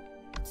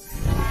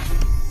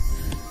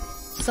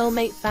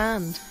 Soulmate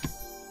found.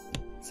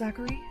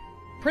 Zachary?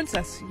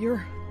 Princess,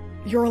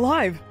 you're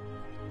alive.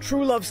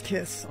 True love's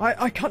kiss.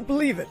 I can't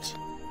believe it.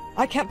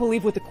 I can't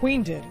believe what the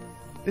queen did.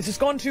 This has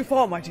gone too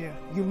far, my dear.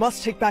 You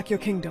must take back your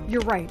kingdom.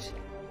 You're right.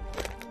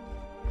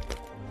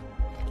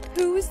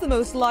 Who is the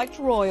most liked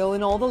royal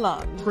in all the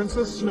land?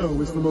 Princess Snow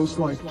is the most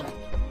liked.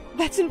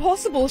 That's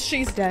impossible.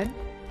 She's dead.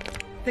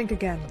 Think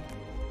again.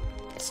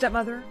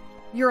 Stepmother,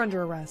 you're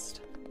under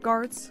arrest.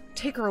 Guards,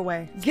 take her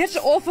away. Get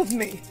off of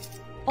me!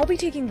 I'll be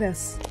taking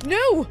this.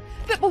 No!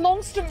 That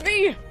belongs to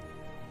me!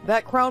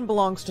 That crown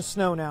belongs to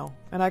Snow now,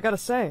 and I gotta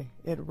say,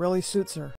 it really suits her.